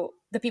to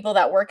the people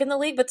that work in the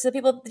league, but to the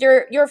people,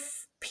 your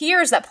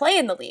peers that play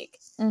in the league.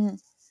 Mm-hmm.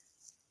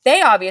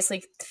 They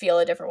obviously feel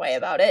a different way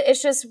about it.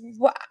 It's just,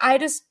 I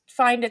just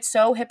find it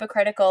so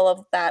hypocritical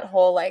of that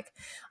whole like,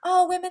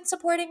 oh, women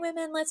supporting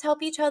women, let's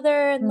help each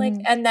other. And like,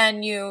 and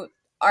then you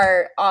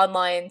are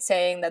online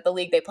saying that the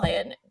league they play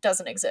in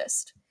doesn't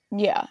exist.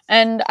 Yeah.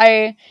 And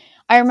I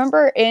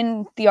remember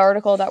in the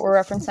article that we're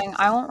referencing,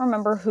 I don't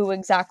remember who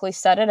exactly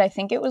said it. I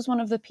think it was one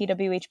of the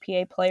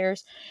PWHPA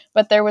players,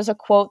 but there was a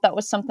quote that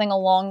was something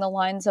along the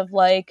lines of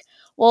like,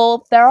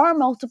 well, there are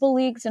multiple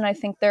leagues and I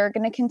think there are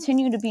going to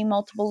continue to be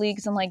multiple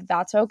leagues and like,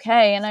 that's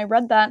okay. And I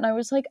read that and I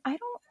was like, I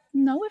don't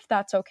know if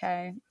that's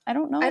okay. I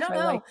don't know. I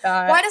like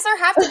that. Why does there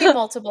have to be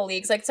multiple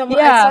leagues? Like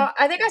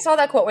I think I saw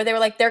that quote where they were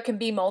like, there can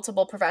be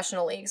multiple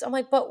professional leagues. I'm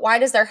like, but why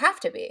does there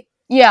have to be?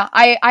 Yeah,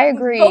 I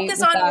agree.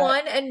 Focus on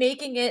one and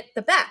making it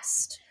the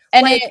best.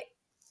 And like,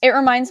 it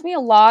reminds me a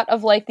lot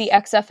of like the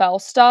XFL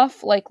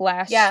stuff like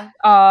last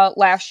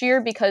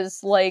year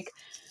because like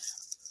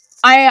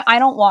I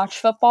don't watch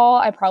football.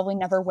 I probably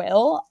never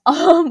will.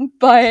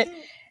 But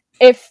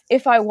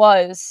if I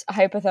was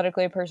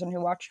hypothetically a person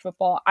who watched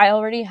football, I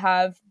already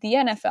have the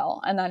NFL,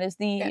 and that is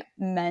the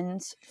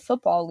men's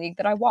football league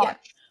that I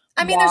watch.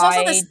 Yeah. I mean, there's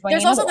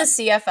also the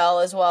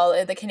CFL as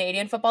well, the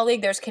Canadian Football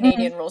League. There's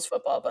Canadian rules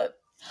football, but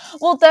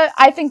well,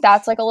 I think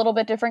that's like a little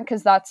bit different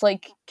because that's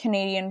like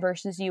Canadian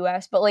versus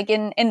US. But like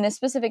in this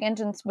specific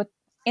instance with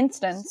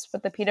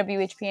the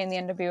PWHP and the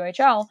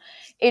NWHL,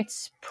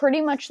 it's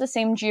pretty much the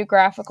same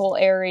geographical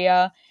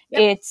area.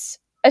 Yep. It's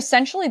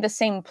essentially the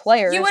same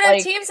players. You would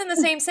have teams in the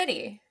same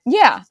city.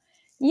 Yeah,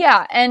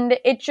 and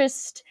it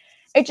just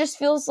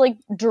feels like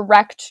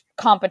direct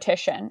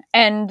competition.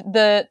 And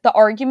the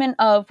argument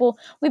of, well,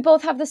 we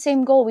both have the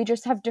same goal, we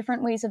just have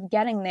different ways of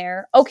getting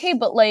there. Okay,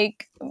 but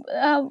like,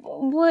 I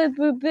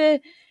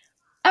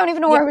don't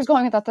even know where I was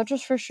going with that. That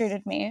just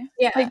frustrated me.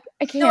 Yeah, like,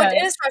 I can't. No,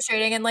 it is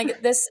frustrating, and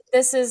like this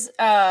is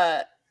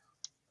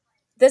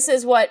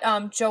what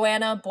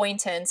Joanna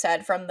Boynton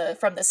said from the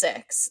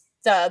Sixth,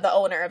 the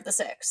owner of the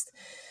Sixth.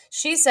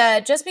 She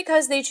said, just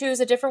because they choose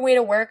a different way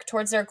to work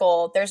towards their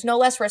goal, there's no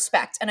less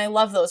respect, and I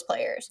love those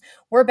players.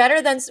 We're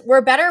better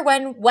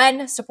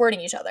when supporting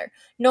each other.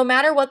 No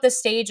matter what the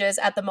stage is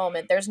at the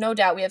moment, there's no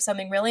doubt we have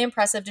something really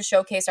impressive to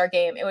showcase our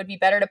game. It would be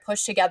better to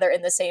push together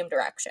in the same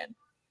direction.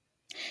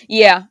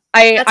 Yeah,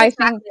 I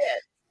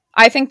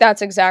think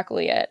that's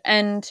exactly it.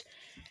 And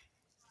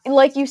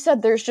like you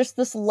said, there's just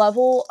this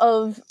level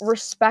of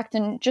respect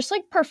and just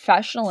like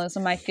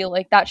professionalism. I feel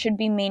like that should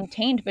be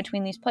maintained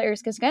between these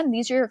players, because again,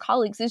 these are your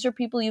colleagues, these are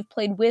people you've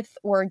played with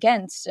or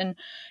against. And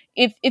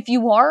if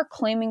you are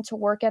claiming to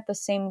work at the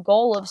same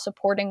goal of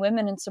supporting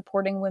women and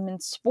supporting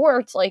women's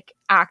sports, like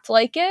act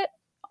like it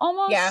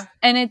almost. Yeah.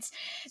 And it's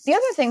the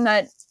other thing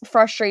that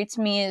frustrates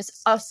me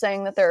is us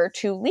saying that there are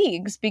two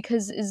leagues,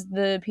 because is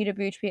the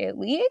PWHPA a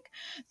league?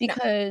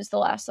 Because the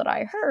last that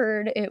I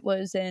heard, it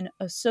was an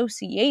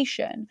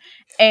association.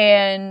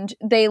 And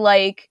they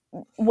like,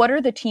 what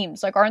are the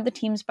teams? Like, aren't the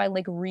teams by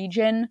like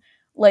region?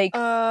 Like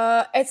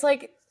it's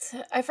like,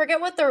 I forget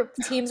what the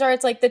teams are.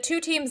 It's like the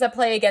two teams that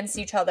play against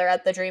each other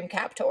at the Dream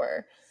Cap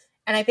Tour.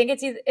 And I think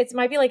it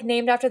might be like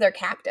named after their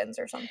captains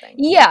or something.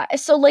 Yeah,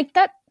 so like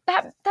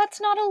that's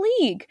not a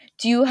league.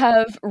 Do you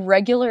have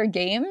regular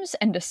games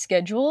and a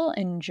schedule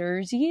and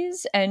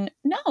jerseys? And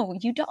no,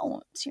 you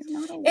don't. You're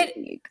not a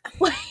league.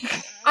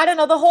 I don't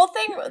know, the whole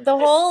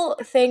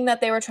thing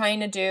that they were trying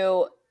to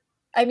do.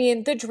 I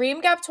mean, the Dream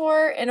Gap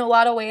Tour, in a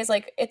lot of ways,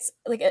 like it's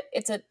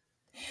a.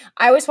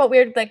 I always felt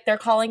weird, like they're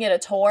calling it a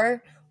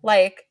tour.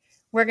 Like,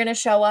 we're gonna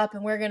show up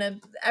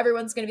and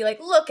everyone's gonna be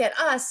like, look at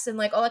us, and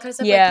like all that kind of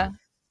stuff. Yeah.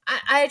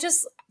 Like, I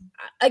just,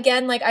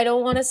 again, like I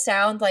don't want to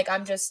sound like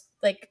I'm just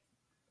like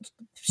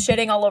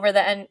shitting all over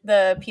the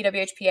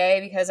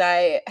PWHPA because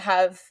I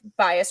have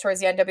bias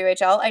towards the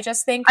NWHL. I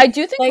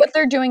do think like, what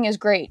they're doing is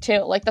great too.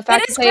 Like the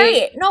fact that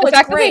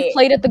they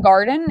played at the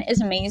Garden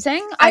is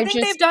amazing. I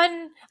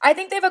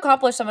think they've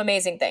accomplished some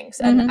amazing things,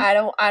 and I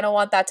don't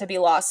want that to be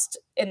lost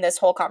in this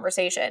whole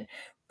conversation.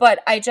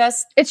 But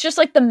it's just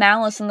like the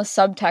malice and the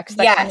subtext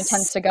that kind of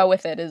tends to go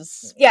with it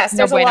is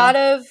there's a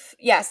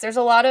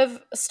lot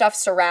of stuff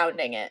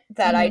surrounding it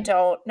that I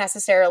don't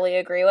necessarily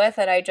agree with,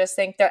 and I just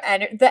think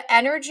the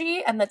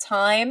energy and the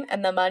time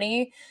and the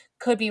money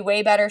could be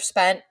way better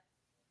spent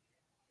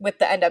with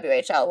the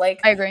NWHL. Like,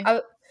 I agree.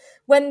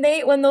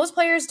 When those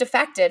players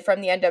defected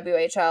from the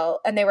NWHL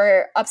and they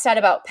were upset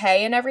about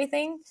pay and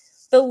everything,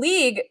 the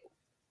league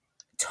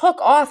took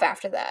off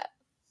after that.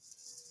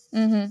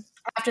 Mm-hmm.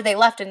 After they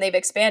left, and they've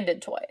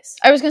expanded twice.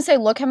 I was going to say,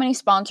 look how many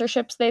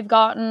sponsorships they've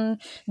gotten.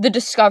 The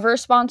Discover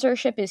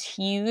sponsorship is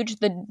huge.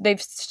 They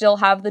still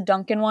have the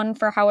Dunkin' one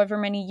for however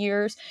many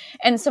years.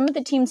 And some of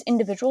the teams'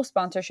 individual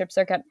sponsorships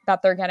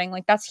that they're getting,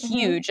 like, that's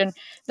huge. And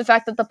the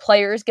fact that the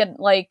players get,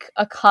 like,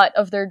 a cut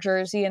of their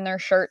jersey and their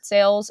shirt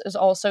sales is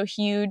also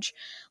huge.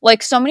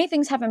 Like, so many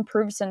things have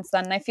improved since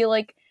then. And I feel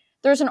like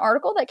there's an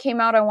article that came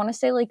out, I want to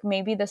say, like,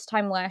 maybe this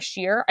time last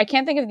year. I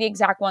can't think of the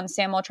exact one,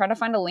 Sam. I'll try to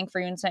find a link for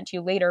you and send it to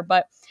you later.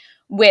 But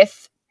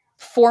with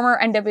former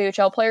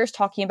NWHL players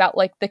talking about,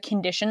 like, the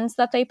conditions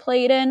that they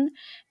played in.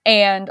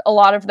 And a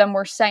lot of them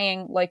were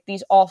saying, like,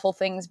 these awful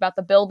things about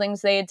the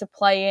buildings they had to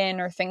play in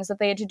or things that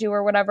they had to do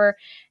or whatever.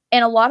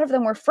 And a lot of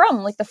them were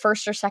from, like, the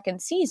first or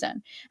second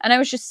season. And I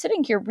was just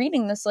sitting here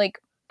reading this, like,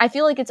 I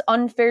feel like it's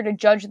unfair to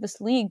judge this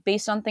league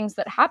based on things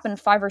that happened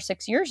 5 or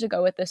 6 years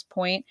ago at this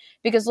point,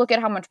 because look at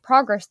how much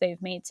progress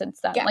they've made since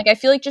then. Yeah. Like, I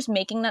feel like just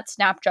making that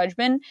snap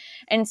judgment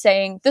and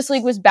saying this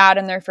league was bad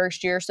in their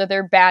first year, so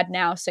they're bad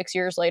now 6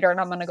 years later, and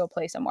I'm going to go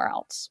play somewhere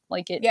else.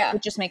 Like, it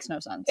just makes no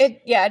sense.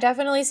 It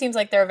definitely seems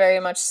like they're very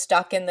much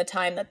stuck in the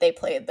time that they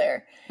played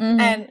there.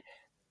 Mm-hmm.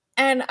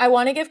 And I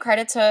want to give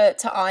credit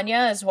to Anya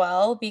as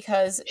well,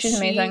 because she's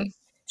amazing.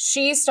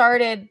 She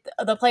started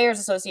the Players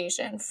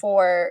Association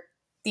for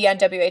the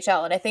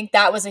NWHL, and I think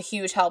that was a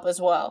huge help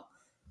as well,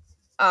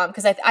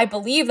 because I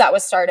believe that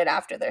was started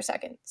after their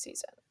second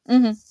season.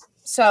 Mm-hmm.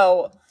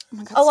 So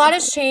a lot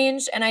has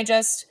changed, and I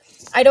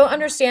don't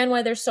understand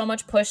why there's so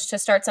much push to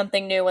start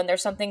something new when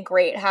there's something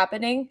great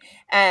happening,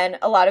 and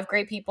a lot of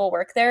great people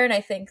work there, and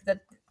I think that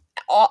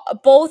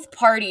both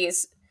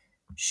parties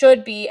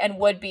should be and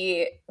would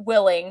be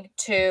willing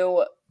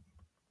to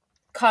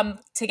come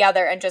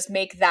together and just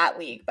make that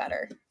league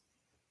better.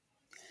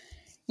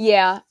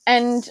 Yeah,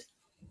 and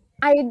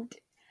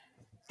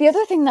the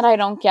other thing that I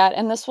don't get,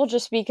 and this will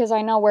just be because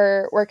I know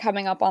we're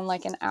coming up on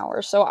like an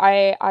hour, so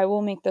I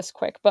will make this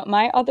quick, but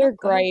my other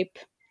gripe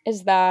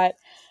is that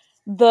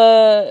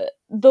the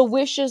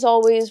wish is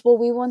always, well,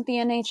 we want the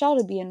NHL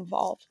to be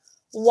involved.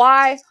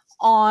 Why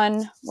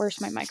on, where's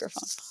my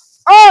microphone?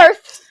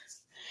 Earth!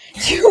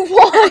 Do you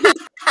want the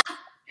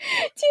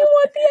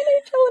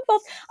NHL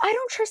involved? I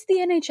don't trust the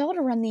NHL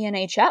to run the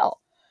NHL.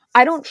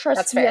 I don't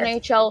trust the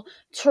NHL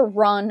to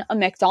run a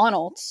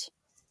McDonald's.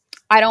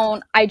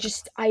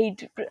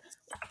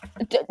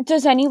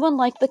 Does anyone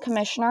like the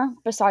commissioner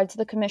besides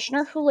the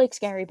commissioner? Who likes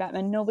Gary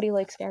Bettman? Nobody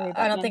likes Gary Bettman.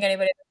 I don't think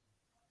anybody.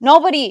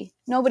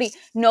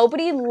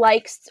 Nobody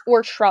likes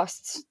or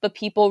trusts the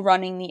people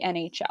running the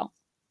NHL.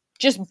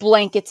 Just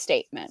blanket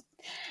statement.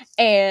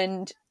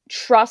 And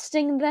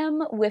trusting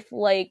them with,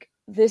 like,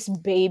 this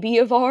baby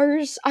of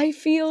ours, I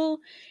feel,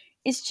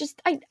 is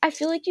just, I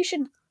feel like you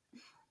should,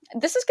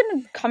 this is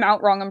going to come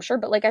out wrong, I'm sure,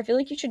 but like, I feel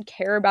like you should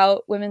care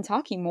about women's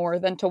hockey more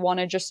than to want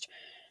to just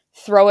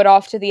throw it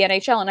off to the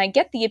NHL. And I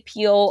get the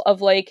appeal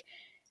of like,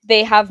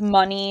 they have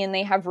money and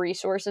they have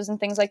resources and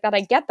things like that.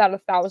 I get that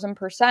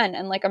 1,000%.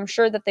 And like, I'm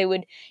sure that they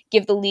would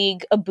give the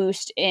league a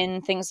boost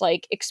in things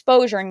like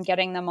exposure and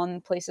getting them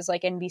on places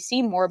like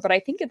NBC more. But I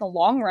think in the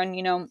long run,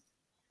 you know,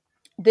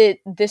 that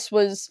this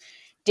was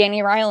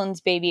Danny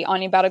Ryland's baby,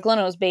 Anya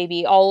Battaglino's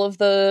baby, all of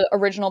the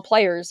original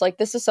players. Like,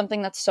 this is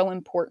something that's so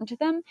important to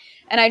them.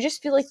 And I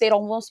just feel like they'd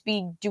almost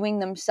be doing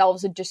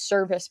themselves a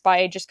disservice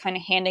by just kind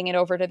of handing it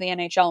over to the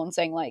NHL and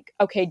saying like,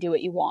 okay, do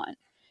what you want.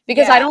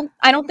 Because I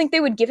don't think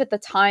they would give it the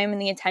time and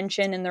the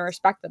attention and the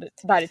respect that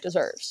it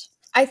deserves.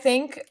 I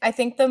think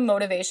the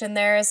motivation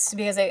there is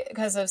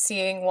because of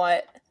seeing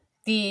what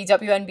the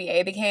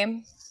WNBA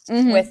became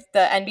with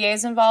the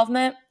NBA's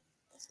involvement.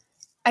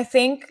 I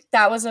think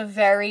that was a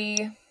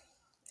very,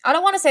 I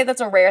don't want to say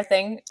that's a rare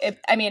thing. It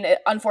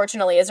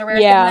unfortunately is a rare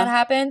thing that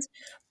happens,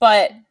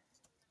 but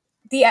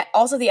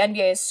also the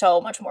NBA is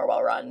so much more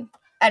well run,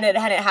 and it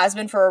has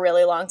been for a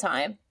really long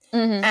time.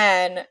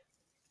 And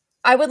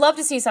I would love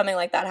to see something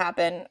like that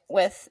happen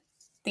with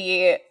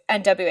the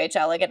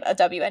NWHL, like a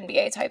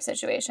WNBA type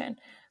situation.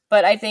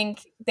 But I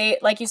think they,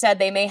 like you said,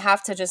 they may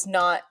have to just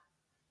not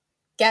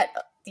get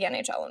the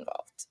NHL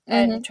involved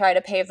and try to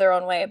pave their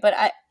own way. But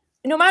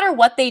no matter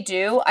what they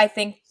do, I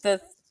think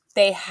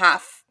they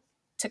have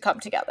to come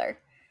together.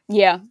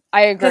 Yeah,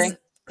 I agree.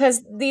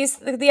 Because the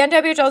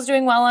NWHL is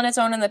doing well on its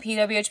own and the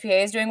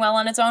PWHPA is doing well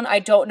on its own. I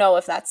don't know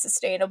if that's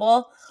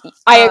sustainable.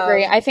 I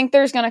agree. I think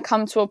there's going to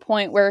come to a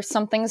point where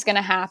something's going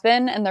to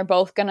happen and they're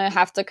both going to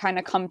have to kind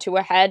of come to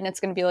a head, and it's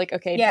going to be like,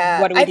 okay,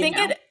 what do we do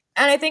now?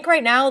 And I think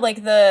right now,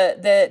 like,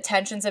 the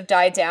tensions have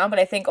died down, but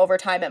I think over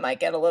time it might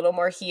get a little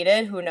more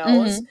heated. Who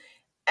knows?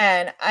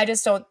 And I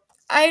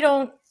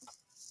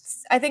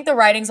think the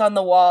writing's on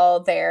the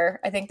wall there.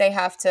 I think they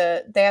have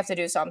to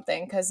do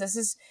something, because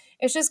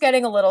it's just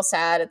getting a little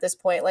sad at this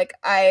point. Like,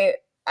 I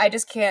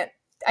just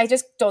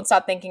don't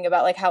stop thinking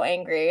about like how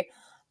angry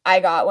I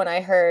got when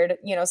I heard,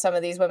 you know, some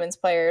of these women's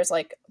players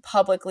like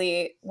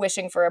publicly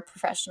wishing for a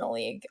professional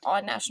league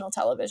on national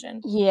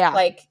television. Yeah.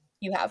 Like,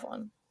 you have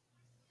one.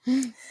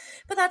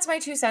 But that's my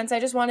 2 cents.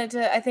 I just wanted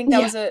to, I think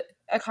that was a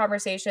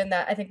conversation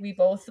that I think we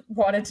both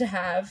wanted to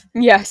have.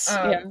 Yes.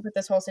 With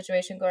this whole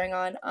situation going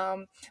on.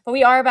 But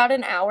we are about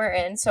an hour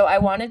in, so I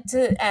wanted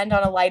to end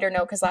on a lighter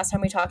note, because last time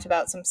we talked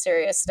about some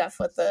serious stuff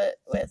with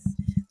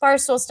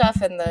Barstool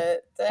stuff and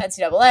the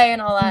NCAA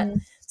and all that.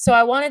 So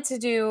I wanted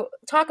to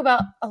talk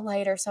about a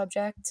lighter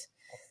subject.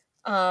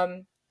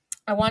 I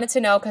wanted to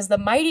know, because the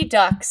Mighty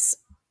Ducks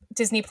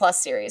Disney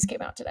Plus series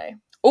came out today.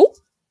 Oh.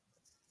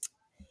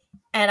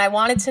 And I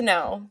wanted to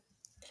know,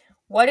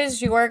 what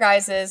is your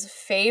guys'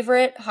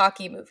 favorite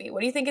hockey movie? What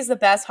do you think is the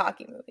best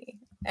hockey movie?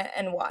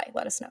 And why?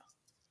 Let us know.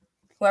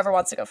 Whoever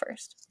wants to go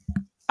first.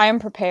 I am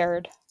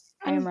prepared.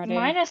 I am ready.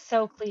 Mine is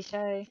so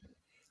cliche.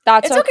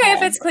 It's okay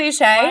if it's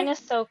cliche. Mine is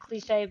so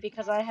cliche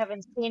because I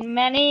haven't seen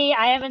many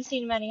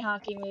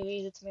hockey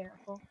movies. It's a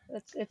miracle.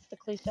 It's the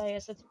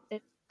clicheist.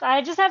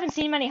 I just haven't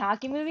seen many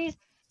hockey movies.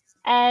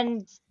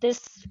 And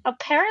this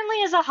apparently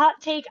is a hot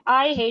take.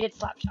 I hated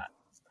Slapshot.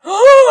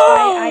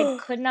 I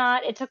could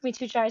not. It took me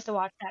 2 tries to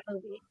watch that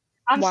movie.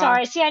 I'm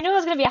sorry. See, I knew it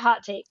was going to be a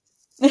hot take.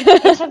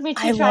 It took me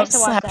 2 tries to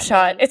watch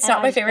that movie. It's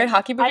not my favorite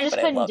hockey movie, but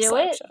I love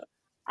Slapshot.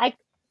 I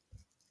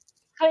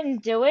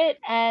couldn't do it,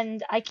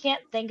 and I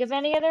can't think of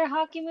any other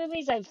hockey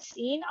movies I've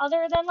seen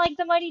other than like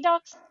the Mighty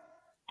Ducks.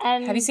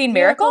 And have you seen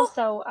Miracle?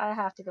 So I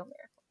have to go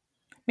Miracle.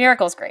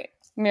 Miracle's great.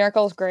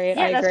 Miracle's great.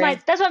 Yeah,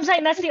 that's what I'm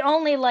saying. That's the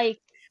only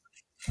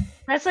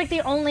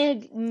the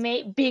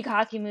only big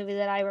hockey movie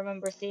that I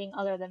remember seeing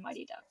other than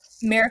Mighty Ducks.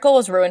 Miracle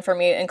was ruined for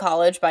me in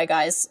college by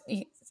guys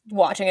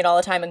watching it all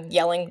the time and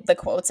yelling the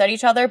quotes at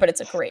each other, but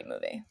it's a great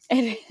movie.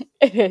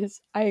 It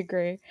is. I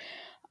agree.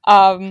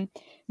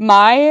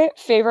 My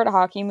favorite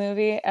hockey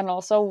movie, and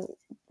also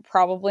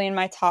probably in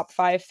my top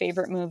 5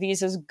 favorite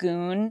movies, is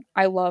Goon.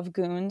 I love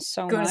Goon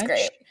so much. Goon's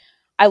great.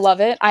 I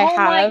love it. Oh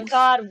my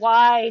god,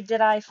 why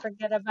did I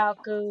forget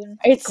about Goon?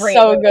 It's great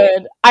so movie.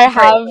 Good. I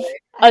have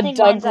a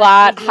Doug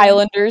Glatt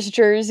Highlanders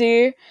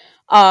jersey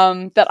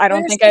that I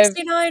don't think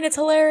 69, it's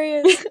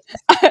hilarious.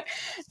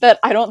 that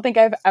I don't think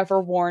I've ever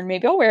worn.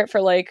 Maybe I'll wear it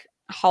for like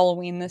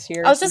Halloween this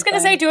year. I was just gonna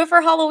say, do it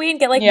for Halloween.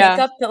 Get like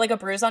makeup, put like a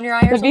bruise on your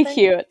eye or something. It'd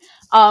be cute.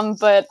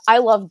 But I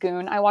love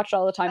Goon. I watch it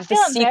all the time. I feel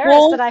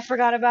embarrassed that I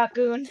forgot about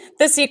Goon.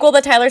 The sequel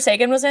that Tyler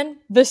Sagan was in.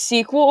 The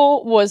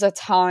sequel was a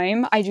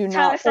time. I do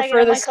not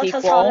prefer the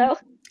sequel. Yeah,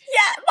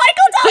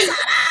 Michael Del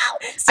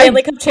Zotto.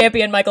 Stanley Cup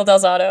champion Michael Del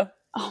Zotto.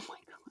 Oh my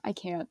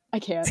god, I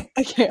can't.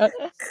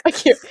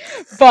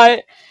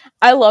 But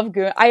I love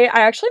Goon. I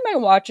actually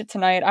might watch it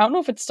tonight. I don't know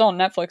if it's still on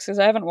Netflix because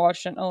I haven't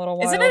watched it in a little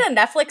while. Isn't it a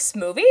Netflix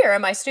movie, or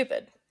am I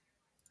stupid?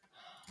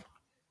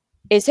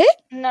 Is it?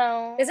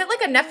 No. Is it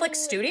like a Netflix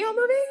studio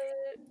movie?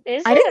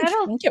 Is I it? I didn't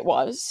don't. think it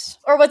was.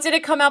 Or what did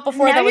it come out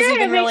before Now that was you're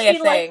even gonna really make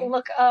a me thing?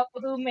 look up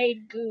who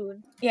made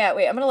Goon. Yeah,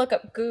 wait, I'm gonna look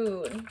up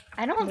Goon.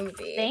 I don't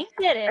movie. think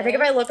it is. I think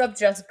if I look up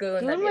just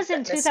Goon, Goon was in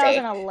mistake.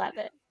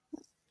 2011.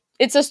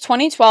 It says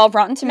 2012.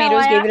 Rotten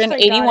Tomatoes gave it an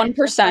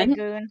 81%.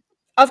 Goon.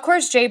 Of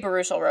course, Jay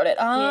Baruchel wrote it.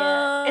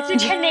 Yeah,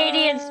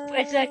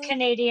 it's a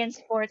Canadian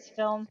sports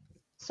film.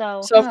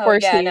 So of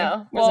course he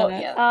no. was Well, in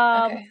it.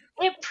 yeah. Okay.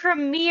 It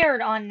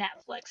premiered on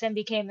Netflix and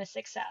became a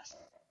success.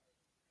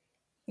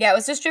 Yeah, it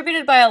was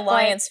distributed by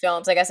Alliance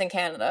Films, I guess, in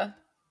Canada.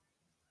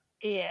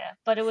 Yeah,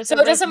 but it was so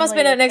it just must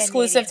have been an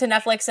exclusive to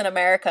Netflix in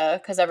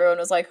America because everyone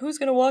was like, "Who's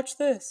gonna watch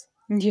this?"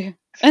 Yeah,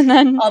 and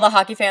then all the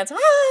hockey fans.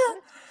 Ah!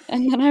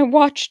 And then I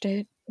watched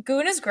it.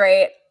 Goon is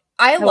great.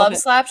 I love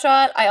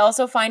Slapshot. I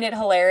also find it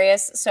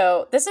hilarious.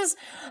 So this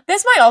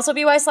might also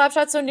be why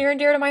Slapshot's so near and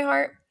dear to my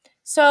heart.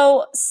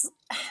 So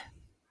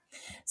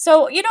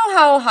you know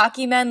how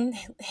hockey men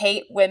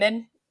hate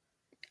women?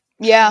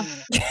 Yeah.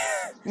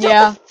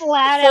 Yeah.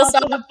 Flat out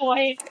to the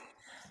point.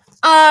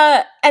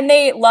 And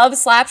they love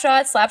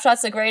Slapshot.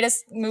 Slapshot's the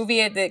greatest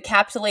movie that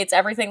encapsulates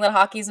everything that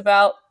hockey's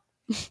about.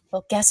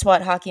 Well, guess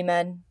what, hockey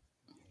men?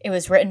 It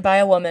was written by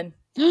a woman.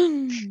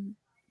 And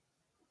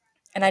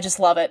I just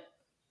love it.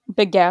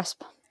 Big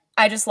gasp.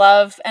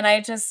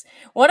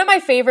 One of my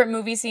favorite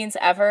movie scenes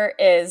ever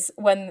is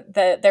when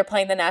they're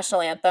playing the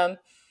national anthem.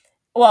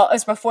 Well, it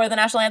was before the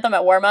national anthem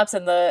at warm-ups,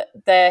 and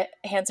the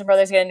Hanson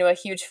brothers get into a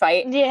huge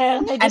fight.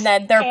 Yeah. And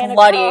then they're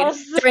bloodied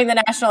during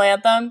the national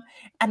anthem,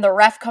 and the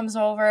ref comes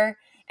over,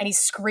 and he's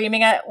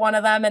screaming at one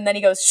of them, and then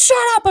he goes, "Shut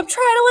up, I'm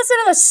trying to listen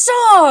to the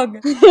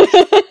song!"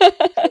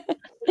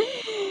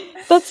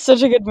 That's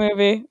such a good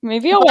movie.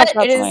 Maybe I'll watch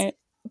that tonight.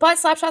 But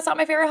Slapshot's not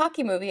my favorite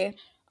hockey movie.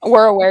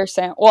 We're aware,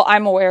 Sam. Well,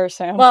 I'm aware,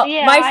 Sam. Well,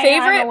 yeah, my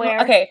favorite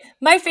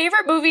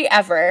movie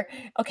ever,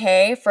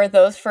 for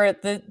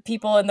the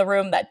people in the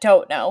room that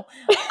don't know,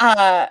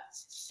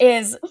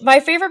 is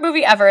my favorite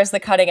movie ever is The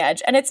Cutting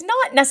Edge. And it's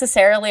not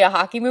necessarily a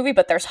hockey movie,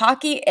 but there's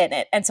hockey in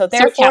it. And so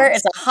therefore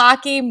it's a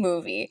hockey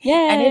movie. Yay.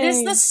 And it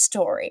is the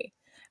story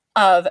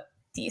of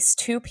these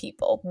two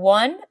people.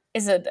 One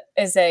is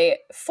a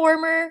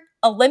former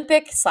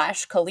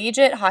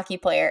Olympic/collegiate hockey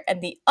player,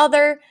 and the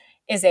other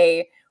is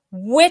a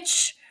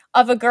witch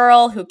of a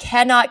girl who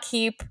cannot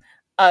keep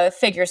a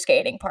figure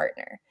skating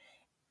partner.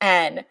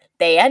 And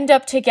they end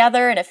up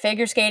together in a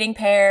figure skating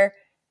pair.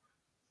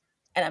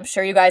 And I'm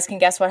sure you guys can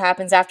guess what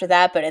happens after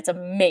that, but it's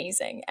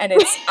amazing. And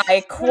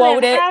I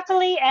quote it.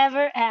 Happily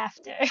ever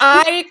after.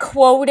 I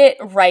quote it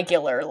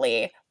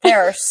regularly.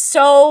 There are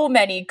so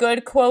many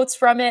good quotes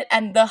from it.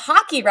 And the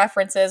hockey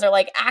references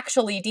are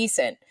actually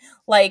decent.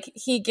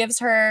 He gives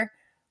her...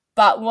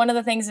 But one of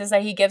the things is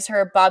that he gives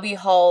her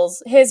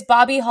his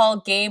Bobby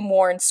Hull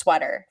game-worn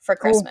sweater for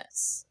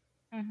Christmas.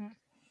 Mm-hmm.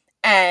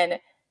 And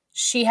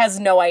she has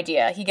no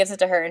idea. He gives it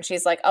to her, and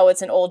she's like, "Oh,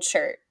 it's an old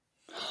shirt."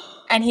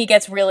 And he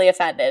gets really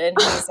offended,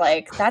 and he's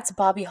like, "That's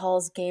Bobby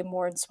Hull's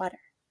game-worn sweater."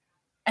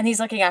 And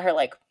he's looking at her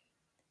like,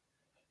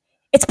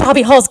 "It's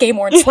Bobby Hull's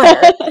game-worn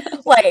sweater."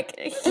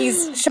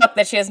 He's shocked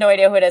that she has no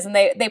idea who it is. And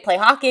they play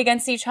hockey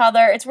against each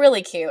other. It's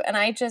really cute. And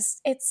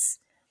it's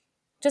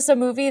just a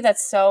movie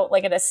that's so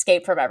an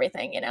escape from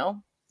everything, you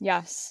know?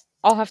 Yes.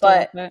 I'll have to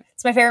watch it.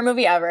 It's my favorite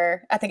movie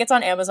ever. I think it's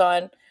on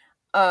Amazon.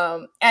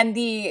 And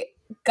the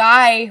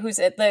guy who's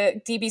at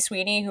the DB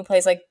Sweeney, who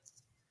plays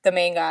the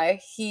main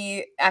guy,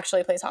 he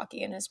actually plays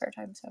hockey in his spare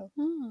time.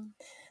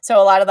 So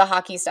a lot of the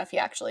hockey stuff he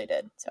actually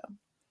did. So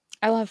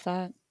I love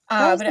that. But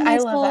I love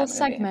that movie.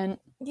 Segment.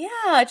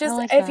 Yeah,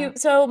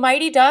 so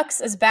Mighty Ducks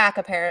is back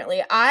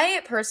apparently.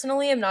 I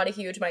personally am not a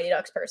huge Mighty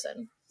Ducks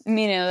person.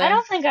 Me neither. I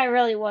don't think I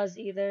really was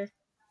either.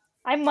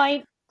 I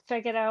might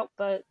check it out,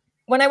 but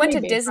when I went to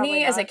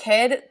Disney as a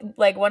kid,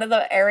 one of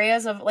the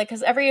areas of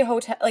because every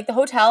hotel, the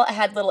hotel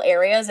had little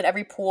areas and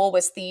every pool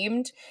was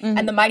themed,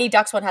 and the Mighty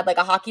Ducks one had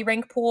a hockey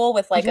rink pool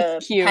with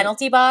a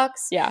penalty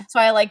box. Yeah. So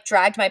I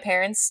dragged my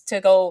parents to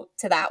go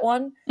to that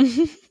one,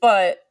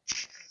 but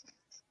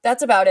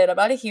that's about it. I'm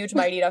not a huge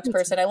Mighty Ducks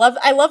person. I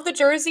love the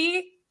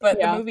jersey, but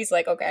the movie's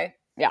okay.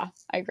 Yeah,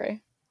 I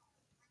agree.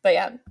 But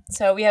yeah,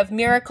 so we have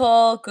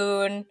Miracle,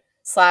 Goon,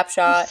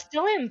 Slapshot. I'm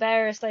still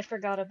embarrassed I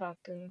forgot about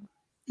Goon.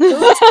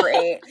 Goon's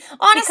great.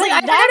 Honestly, I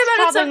forgot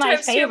about it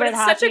sometimes too, but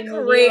it's such a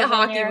great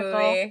hockey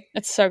movie.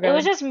 It's so good. It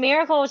was just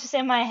Miracle was just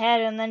in my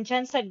head, and then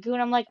Jen said Goon.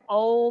 I'm like,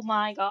 oh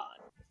my god.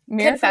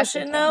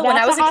 Confession though, when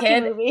I was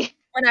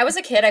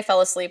a kid, I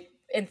fell asleep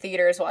in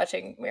theaters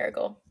watching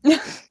Miracle.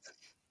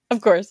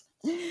 Of course.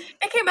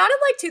 It came out in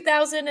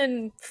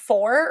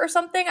 2004 or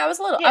something. I was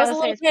a little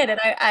kid,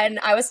 and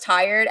I was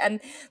tired. And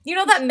you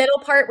know that middle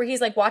part where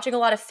he's watching a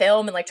lot of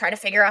film and trying to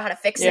figure out how to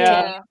fix it.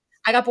 I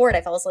got bored.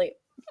 I fell asleep.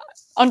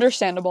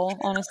 Understandable,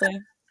 honestly.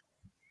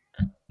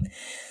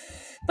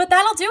 But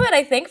that'll do it,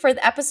 I think, for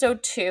the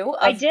episode 2.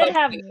 I did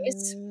have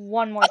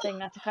one more thing,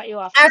 not to cut you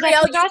off.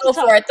 Ariel, you go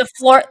for it.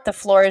 The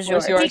floor is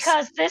yours.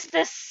 Because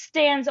this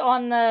stands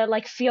on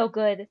the feel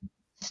good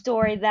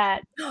story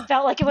that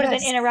felt like it would have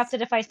been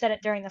interrupted if I said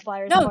it during the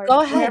Flyers. No, part,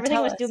 go ahead.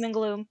 Everything was doom and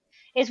gloom.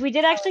 We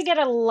did actually get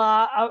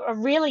a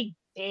really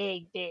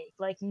big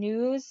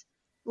news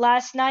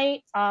last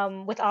night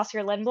with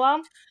Oscar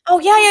Lindblom. Oh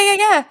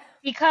yeah.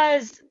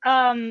 Because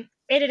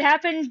it had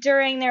happened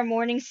during their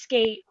morning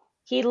skate.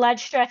 He led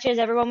stretches,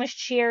 everyone was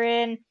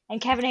cheering,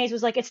 and Kevin Hayes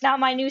was like, "It's not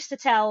my news to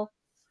tell.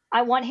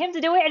 I want him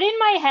to do it." And in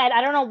my head,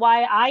 I don't know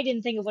why I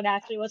didn't think of what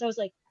actually was. I was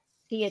like,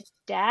 "He a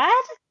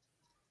dad?"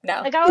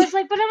 No. Like I was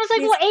like, but I was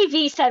like, well,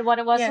 AV said what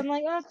it was. Yeah. So I'm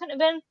like, oh, it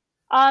couldn't have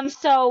been.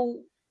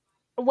 So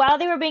while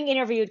they were being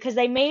interviewed, because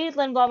they made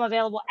Lindblom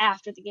available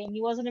after the game,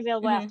 he wasn't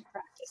available after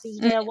practice. He was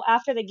available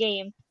after the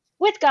game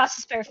with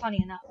Gostisbehere,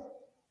 funny enough.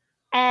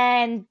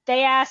 And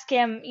they asked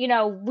him, you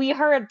know, we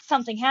heard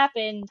something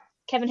happened.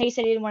 Kevin Hayes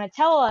said he didn't want to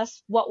tell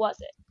us. What was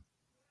it?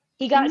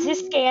 He got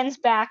his scans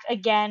back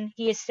again.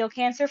 He is still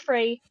cancer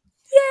free.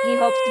 He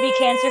hopes to be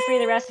cancer free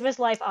the rest of his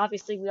life.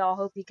 Obviously, we all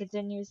hope he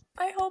continues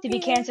to be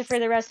cancer free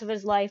the rest of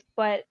his life.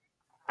 But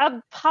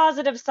a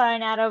positive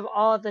sign out of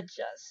all the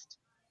just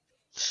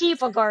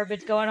heap of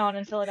garbage going on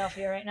in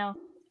Philadelphia right now.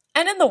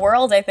 And in the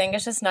world, I think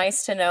it's just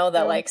nice to know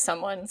that like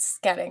someone's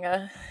getting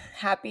a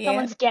happy,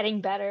 someone's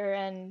getting better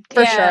and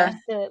for sure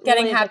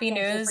getting happy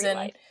news and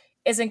life.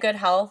 Is in good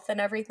health and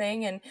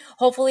everything. And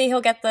hopefully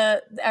he'll get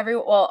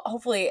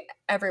hopefully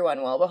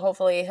everyone will, but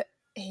hopefully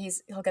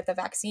he'll get the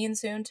vaccine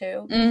soon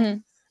too.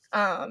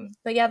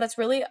 But yeah,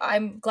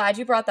 I'm glad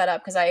you brought that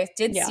up because I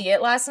did see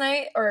it last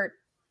night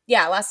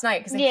last night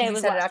because he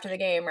said it after the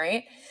game,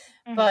 right?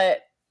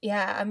 But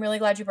yeah, I'm really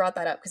glad you brought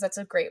that up because that's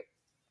a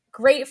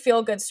great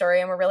feel-good story,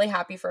 and we're really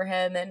happy for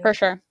him. And for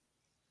sure,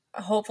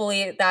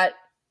 hopefully that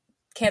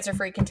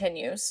cancer-free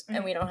continues,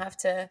 and we don't have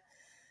to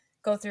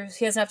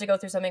he doesn't have to go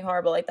through something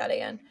horrible like that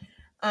again.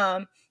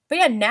 But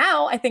yeah,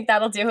 now I think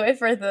that'll do it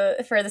for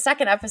the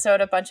second episode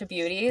of Bunch of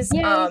Beauties.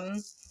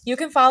 Yay. You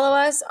can follow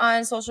us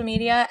on social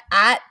media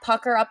at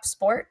Pucker Up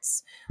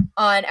Sports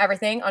on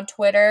everything, on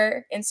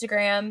Twitter,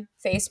 Instagram,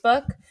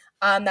 Facebook.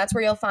 That's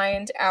where you'll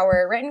find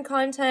our written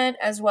content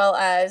as well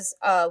as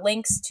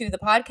links to the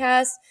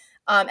podcast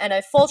and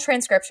a full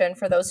transcription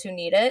for those who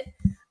need it.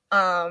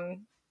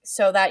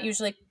 So that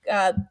usually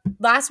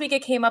last week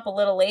it came up a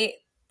little late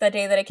the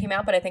day that it came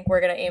out, but I think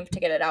we're going to aim to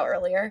get it out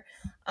earlier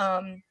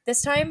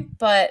this time.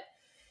 But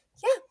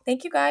yeah,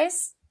 thank you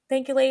guys.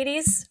 Thank you,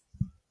 ladies.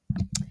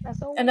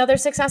 Another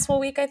successful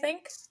week, I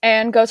think.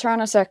 And go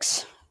Toronto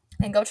 6.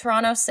 And go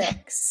Toronto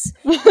 6.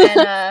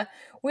 And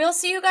we'll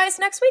see you guys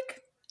next week.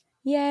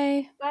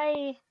 Yay.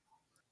 Bye.